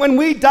 then when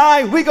we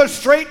die, we go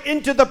straight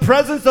into the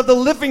presence of the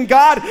living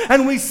God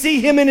and we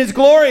see him in his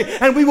glory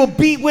and we will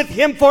be with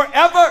him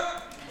forever.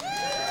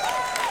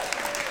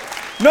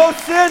 No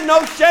sin,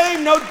 no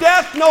shame, no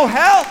death, no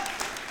hell.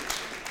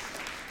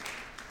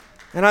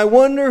 And I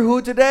wonder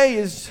who today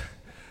is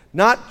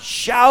not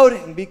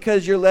shouting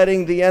because you're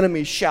letting the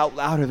enemy shout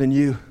louder than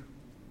you.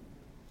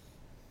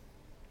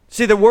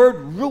 See, the word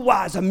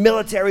ruah is a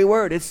military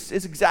word. It's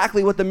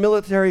exactly what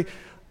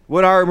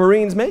what our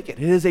Marines make it.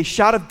 It is a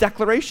shout of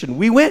declaration.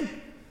 We win.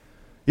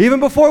 Even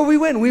before we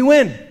win, we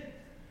win.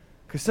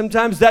 Because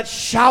sometimes that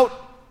shout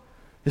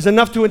is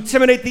enough to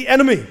intimidate the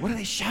enemy. What are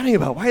they shouting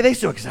about? Why are they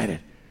so excited?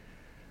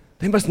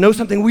 They must know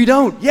something we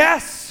don't.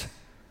 Yes!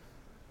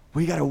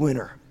 We got a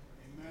winner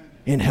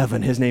in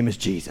heaven. His name is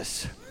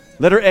Jesus.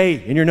 Letter A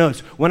in your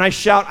notes. When I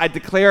shout, I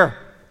declare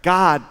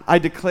God.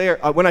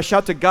 When I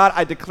shout to God,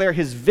 I declare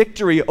his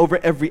victory over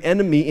every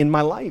enemy in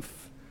my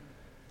life.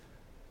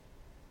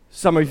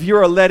 Some of you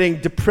are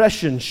letting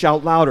depression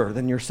shout louder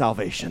than your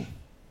salvation.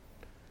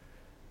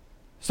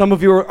 Some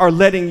of you are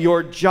letting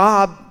your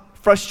job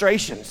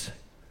frustrations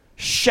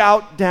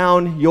shout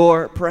down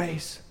your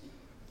praise.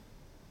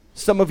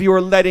 Some of you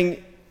are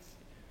letting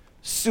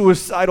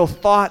suicidal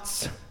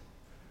thoughts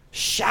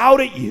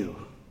shout at you.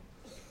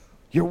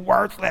 You're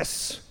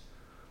worthless.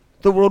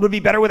 The world would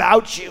be better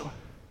without you.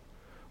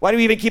 Why do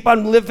we even keep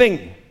on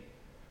living?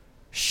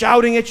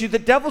 Shouting at you. The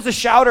devil's a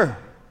shouter.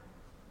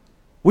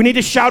 We need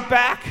to shout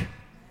back.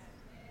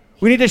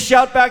 We need to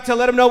shout back to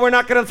let him know we're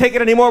not going to take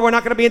it anymore. We're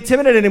not going to be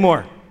intimidated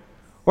anymore.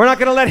 We're not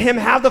going to let him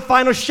have the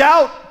final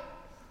shout.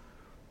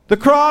 The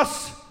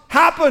cross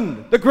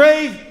happened. The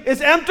grave is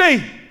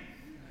empty.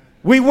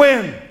 We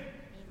win.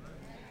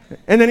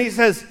 And then he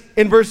says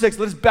in verse 6,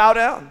 let us bow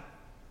down.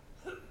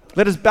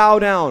 Let us bow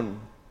down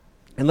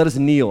and let us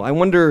kneel. I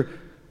wonder,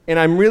 and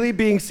I'm really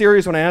being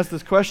serious when I ask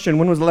this question,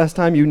 when was the last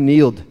time you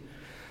kneeled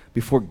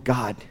before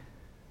God?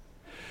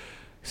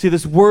 See,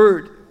 this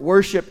word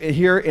worship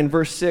here in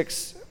verse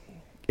 6,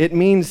 it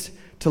means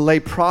to lay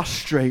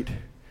prostrate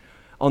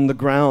on the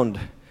ground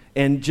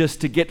and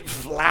just to get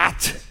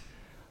flat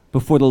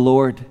before the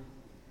Lord,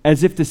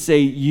 as if to say,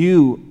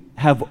 you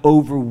have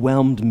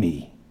overwhelmed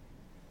me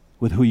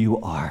with who you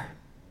are.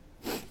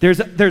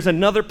 There's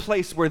another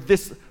place where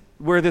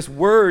this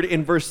word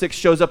in verse 6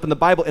 shows up in the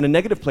Bible in a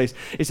negative place.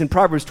 It's in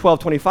Proverbs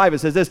 12:25. It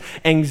says this,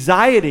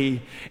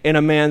 anxiety in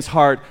a man's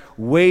heart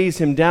weighs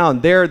him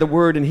down. There, the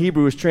word in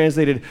Hebrew is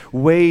translated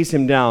weighs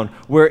him down,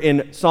 where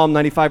in Psalm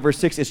 95 verse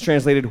 6 it's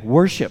translated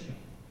worship.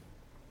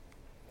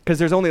 Because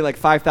there's only like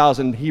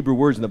 5,000 Hebrew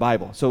words in the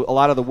Bible, so a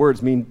lot of the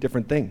words mean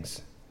different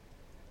things.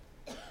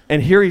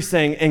 And here he's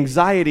saying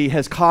anxiety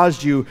has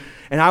caused you,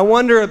 and I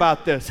wonder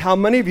about this, how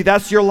many of you,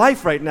 that's your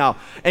life right now.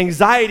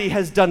 Anxiety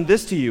has done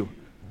this to you.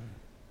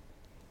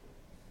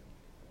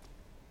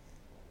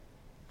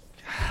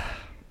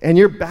 And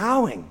you're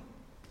bowing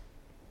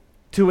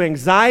to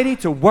anxiety,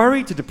 to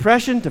worry, to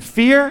depression, to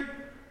fear,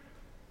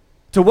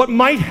 to what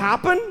might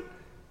happen.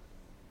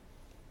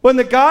 When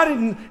the God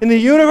in the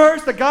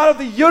universe, the God of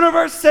the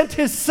universe sent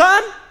his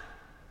son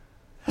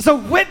as a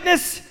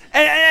witness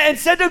and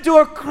sent him to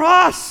a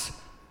cross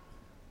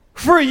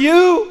for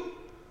you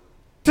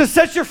to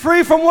set you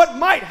free from what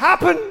might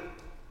happen.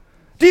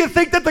 Do you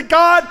think that the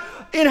God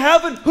in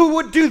heaven who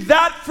would do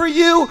that for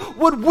you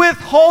would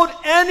withhold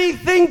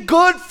anything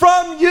good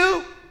from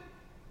you?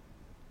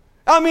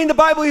 I mean, the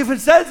Bible even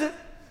says it.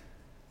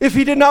 If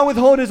he did not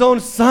withhold his own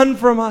son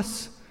from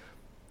us,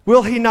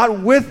 will he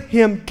not with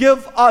him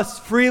give us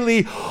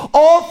freely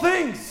all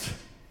things?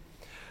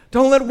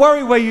 Don't let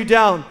worry weigh you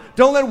down.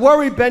 Don't let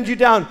worry bend you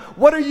down.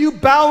 What are you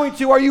bowing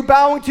to? Are you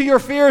bowing to your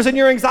fears and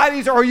your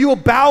anxieties, or are you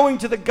bowing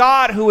to the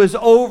God who is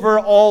over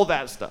all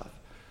that stuff?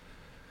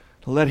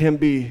 To let him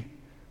be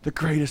the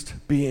greatest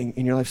being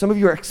in your life. Some of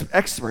you are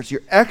experts.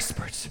 You're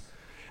experts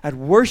at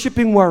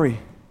worshiping worry.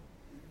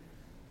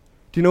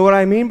 Do you know what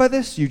I mean by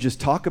this? You just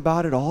talk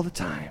about it all the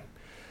time.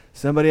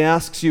 Somebody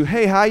asks you,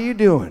 hey, how you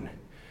doing?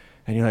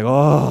 And you're like,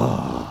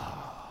 oh,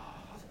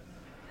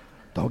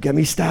 don't get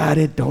me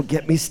started. Don't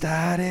get me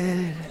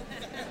started.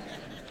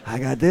 I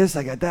got this,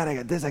 I got that, I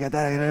got this, I got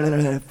that, I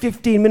got that.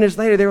 15 minutes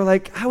later, they were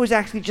like, I was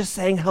actually just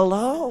saying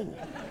hello.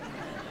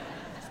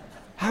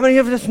 How many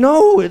of us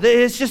know?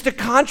 It's just a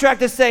contract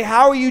to say,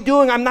 how are you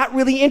doing? I'm not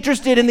really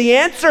interested in the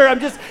answer.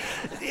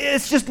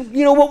 It's just,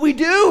 what we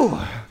do.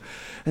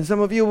 And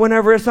some of you,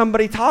 whenever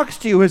somebody talks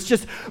to you, it's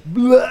just,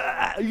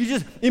 blah, you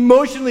just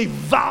emotionally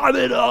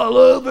vomit all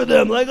over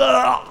them. Like,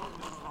 oh,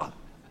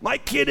 my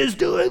kid is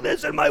doing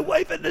this, and my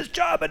wife at this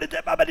job, and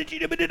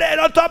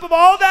on top of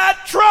all that,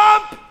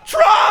 Trump.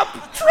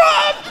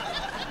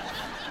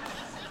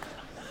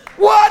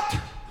 What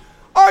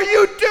are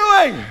you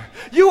doing?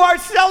 You are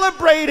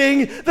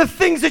celebrating the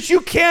things that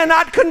you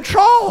cannot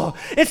control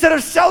instead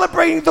of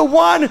celebrating the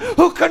one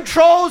who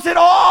controls it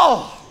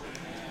all.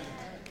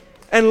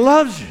 and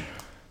loves you.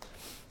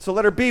 So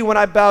letter B, when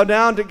I bow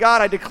down to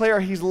God, I declare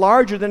he's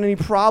larger than any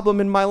problem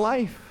in my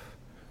life.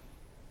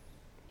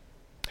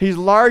 He's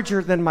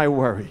larger than my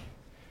worry.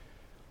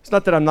 It's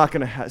not that I'm not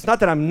going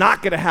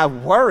to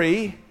have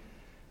worry.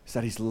 It's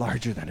that he's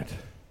larger than it.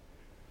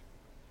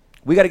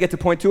 We got to get to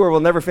point 2 or we'll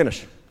never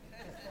finish.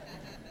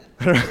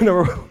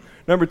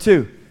 Number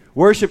 2,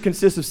 worship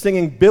consists of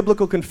singing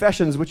biblical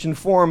confessions which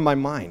inform my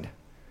mind.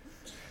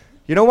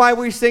 You know why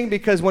we sing?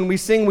 Because when we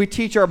sing, we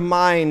teach our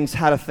minds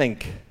how to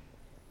think.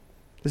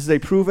 This is a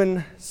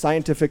proven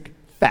scientific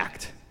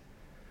fact.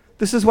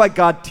 This is why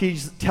God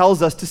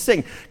tells us to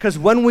sing. Because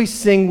when we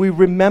sing, we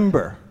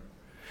remember.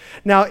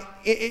 Now,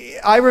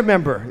 I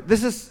remember.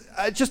 This is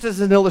just as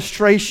an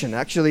illustration,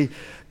 actually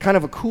kind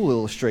of a cool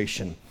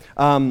illustration.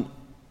 The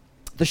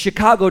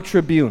Chicago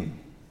Tribune,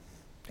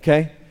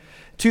 okay,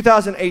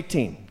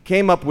 2018,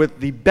 came up with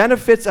the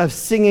benefits of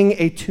singing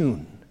a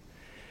tune.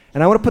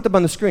 And I want to put them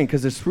on the screen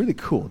because it's really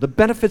cool. The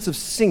benefits of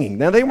singing.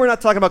 Now, they were not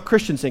talking about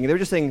Christian singing. They were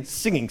just saying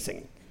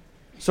singing.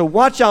 So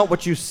watch out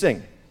what you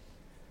sing.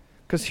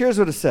 Because here's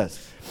what it says.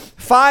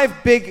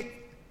 5 big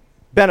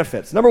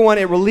benefits. Number 1,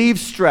 it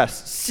relieves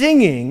stress.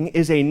 Singing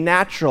is a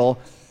natural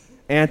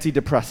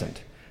antidepressant.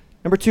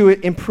 Number 2,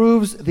 it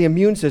improves the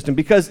immune system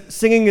because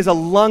singing is a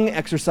lung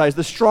exercise.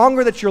 The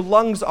stronger that your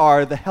lungs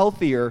are, the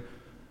healthier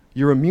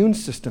your immune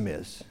system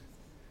is.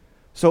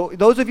 So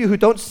those of you who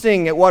don't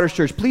sing at Waters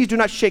Church, please do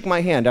not shake my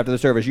hand after the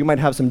service. You might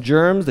have some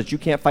germs that you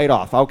can't fight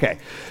off. Okay.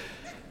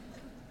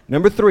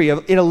 Number 3,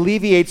 it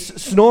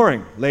alleviates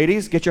snoring.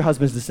 Ladies, get your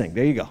husbands to sing.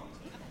 There you go.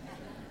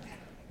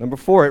 Number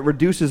 4, it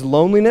reduces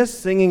loneliness,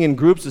 singing in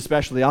groups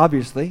especially,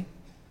 obviously.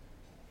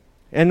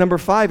 And number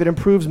 5, it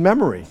improves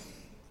memory.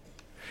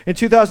 In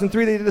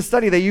 2003, they did a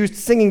study. They used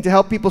singing to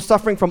help people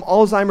suffering from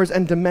Alzheimer's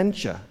and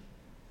dementia.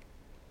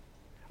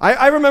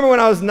 I remember when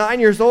I was 9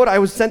 years old, I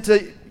was sent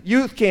to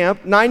youth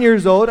camp. 9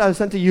 years old, I was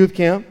sent to youth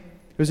camp.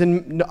 It was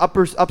in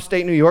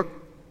upstate New York.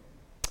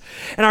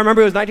 And I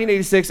remember it was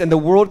 1986, and the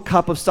World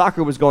Cup of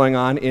Soccer was going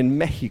on in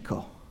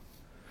Mexico.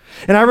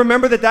 And I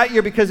remember that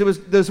year, because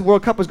this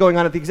World Cup was going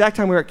on at the exact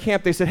time we were at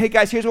camp, they said, hey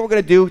guys, here's what we're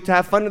going to do to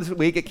have fun this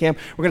week at camp.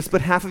 We're going to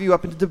split half of you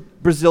up into the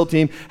Brazil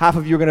team, half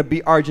of you are going to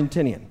be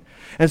Argentinian.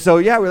 And so,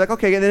 yeah, we're like,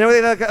 okay. And then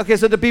we're like, okay,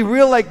 so to be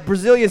real like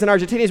Brazilians and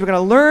Argentinians, we're going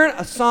to learn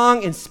a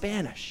song in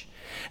Spanish.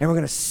 And we're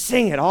going to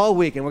sing it all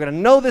week, and we're going to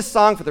know this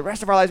song for the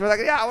rest of our lives. We're like,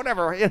 yeah,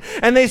 whatever.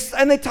 And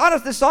they taught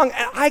us this song,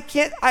 and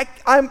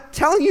I'm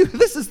telling you,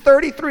 this is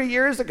 33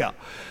 years ago.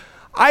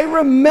 I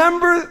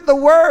remember the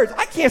words.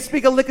 I can't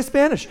speak a lick of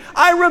Spanish.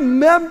 I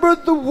remember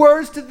the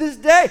words to this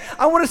day.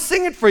 I want to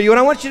sing it for you, and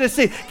I want you to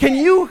sing. Do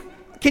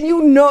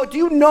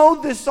you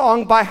know this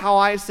song by how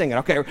I sing it?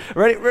 Okay,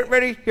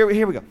 ready? Here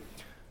we go.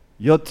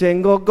 Yo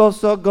tengo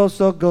gozo,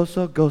 gozo,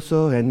 gozo,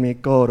 gozo en mi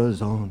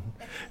corazón.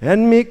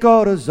 En mi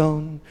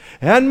corazón,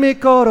 en mi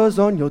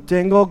corazón, yo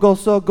tengo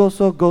gozo,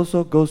 gozo,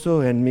 gozo,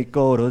 gozo en mi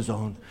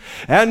corazón.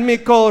 En mi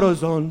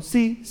corazón,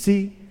 sí,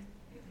 sí.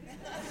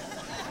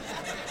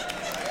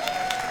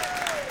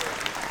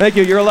 Thank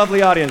you, you're a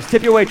lovely audience.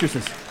 Tip your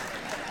waitresses.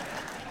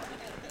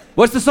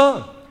 What's the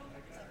song?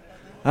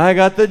 I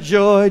got the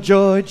joy,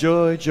 joy,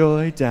 joy,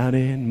 joy down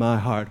in my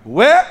heart.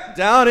 Where?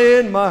 Down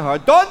in my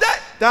heart. ¿Dónde?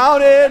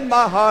 Down in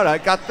my heart. I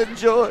got the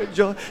joy,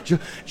 joy, joy,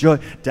 joy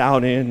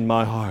down in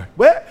my heart.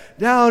 Where?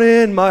 Down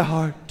in my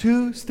heart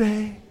to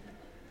stay.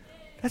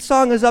 That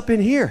song is up in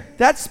here.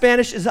 That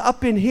Spanish is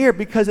up in here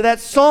because of that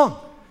song.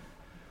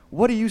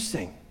 What do you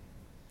sing?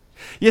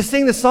 You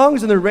sing the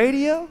songs on the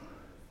radio?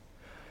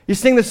 You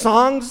sing the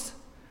songs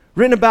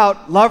written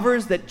about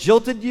lovers that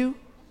jilted you?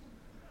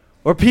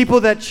 Or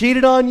people that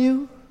cheated on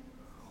you?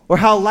 Or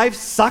how life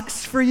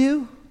sucks for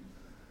you?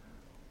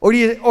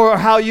 Or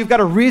how you've got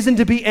a reason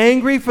to be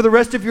angry for the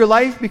rest of your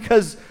life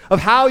because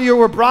of how you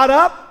were brought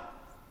up?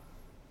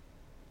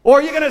 Or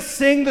are you going to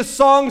sing the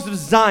songs of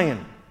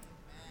Zion?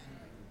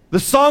 The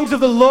songs of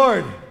the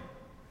Lord?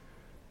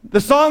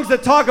 The songs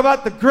that talk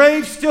about the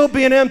grave still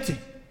being empty?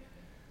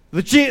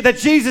 That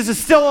Jesus is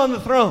still on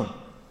the throne?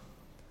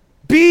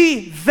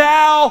 Be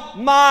thou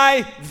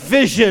my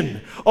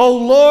vision, O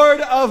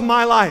Lord of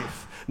my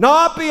life.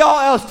 Not be all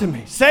else to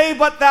me, save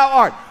what thou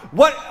art.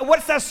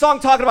 What's that song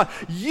talking about?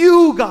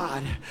 You,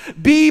 God,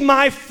 be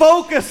my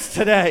focus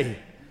today,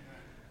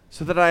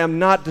 so that I am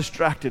not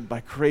distracted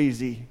by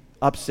crazy,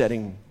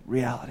 upsetting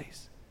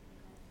realities.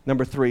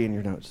 Number 3 in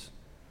your notes.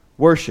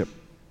 Worship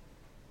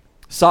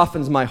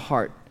softens my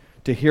heart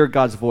to hear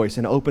God's voice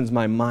and opens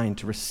my mind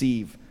to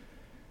receive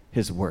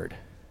his word.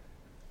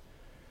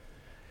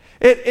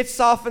 It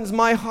softens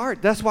my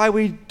heart. That's why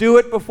we do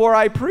it before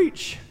I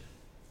preach.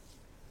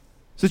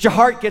 So that your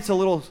heart gets a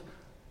little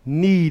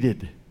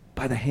kneaded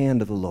by the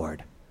hand of the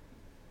Lord.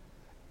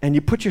 And you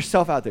put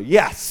yourself out there.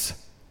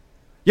 Yes.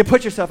 You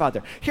put yourself out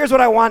there. Here's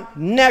what I want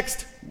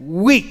next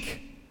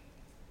week.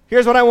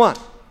 Here's what I want.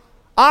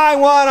 I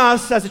want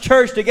us as a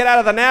church to get out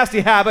of the nasty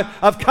habit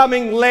of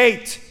coming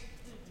late.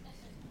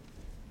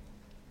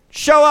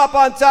 Show up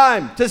on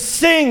time to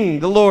sing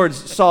the Lord's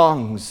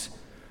songs.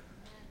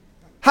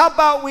 How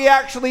about we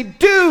actually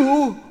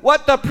do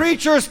what the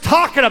preacher's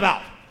talking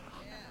about?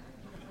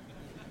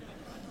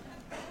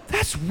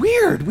 That's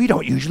weird. We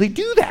don't usually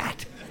do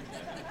that.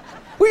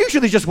 We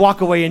usually just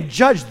walk away and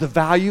judge the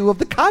value of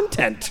the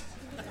content.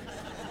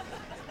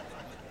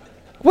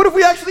 What if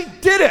we actually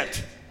did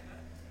it?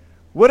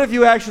 What if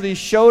you actually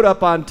showed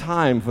up on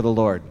time for the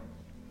Lord?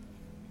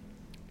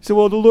 So,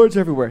 well, the Lord's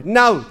everywhere.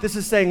 No, this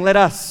is saying let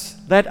us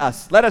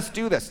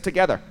do this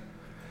together.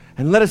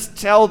 And let us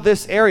tell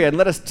this area, and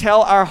let us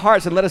tell our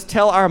hearts, and let us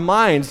tell our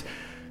minds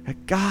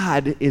that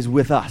God is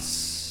with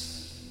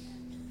us.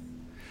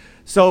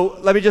 So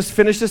let me just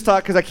finish this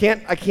talk because I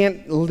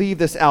can't leave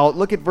this out.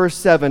 Look at verse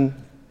 7.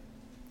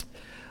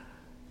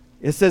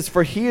 It says,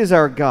 "For he is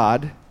our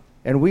God,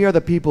 and we are the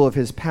people of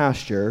his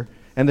pasture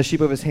and the sheep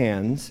of his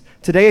hands.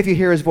 Today, if you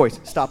hear his voice,"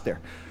 stop there.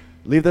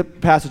 Leave the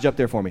passage up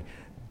there for me.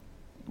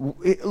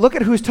 Look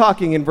at who's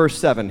talking in verse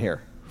 7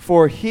 here.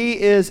 "For he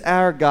is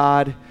our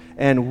God,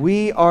 and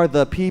we are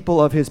the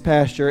people of his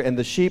pasture and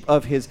the sheep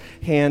of his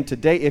hand.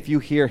 Today, if you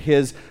hear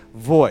his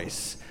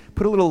voice."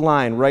 Put a little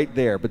line right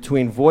there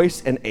between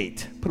voice and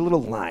 8. Put a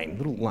little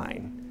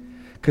line.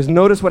 Because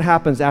notice what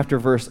happens after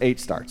verse 8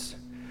 starts.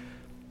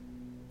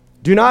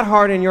 "Do not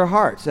harden your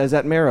hearts as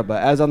at Meribah,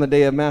 as on the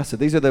day of Massah."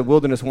 These are the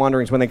wilderness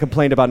wanderings when they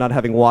complained about not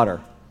having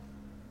water.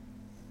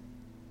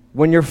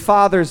 "When your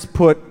fathers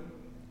put,"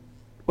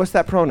 what's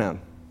that pronoun?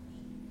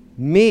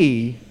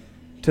 "Me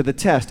to the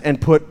test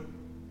and put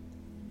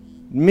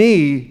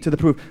me to the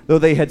proof, though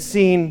they had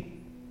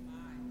seen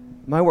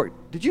my work."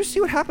 Did you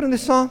see what happened in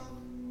this song?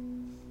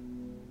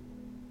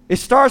 It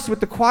starts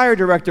with the choir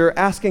director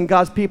asking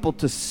God's people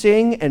to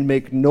sing and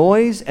make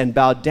noise and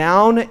bow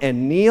down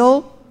and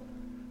kneel.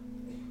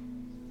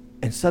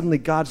 And suddenly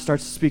God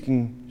starts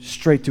speaking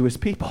straight to his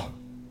people.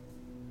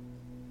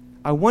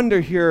 I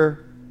wonder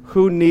here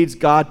who needs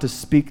God to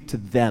speak to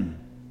them.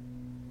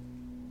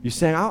 You're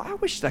saying, I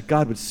wish that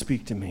God would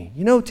speak to me.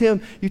 You know,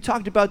 Tim, you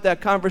talked about that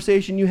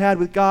conversation you had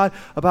with God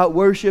about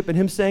worship and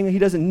him saying he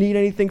doesn't need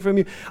anything from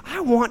you.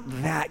 I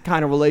want that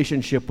kind of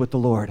relationship with the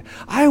Lord.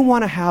 I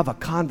want to have a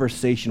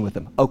conversation with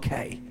him.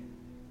 Okay.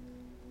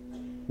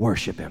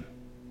 Worship him.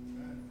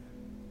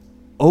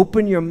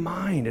 Open your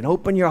mind and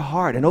open your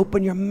heart and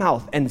open your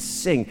mouth and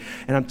sing.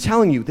 And I'm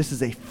telling you, this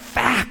is a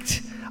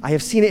fact. I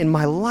have seen it in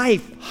my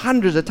life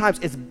hundreds of times.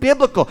 It's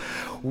biblical.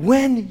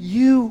 When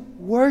you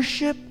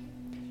worship,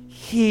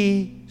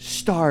 he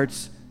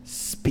starts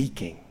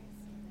speaking.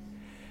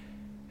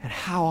 And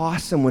how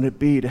awesome would it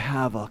be to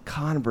have a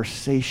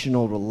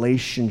conversational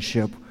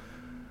relationship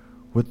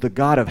with the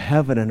God of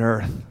heaven and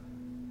earth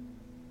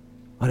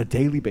on a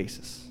daily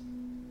basis?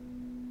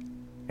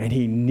 And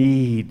he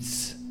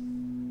needs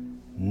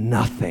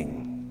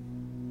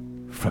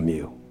nothing from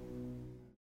you.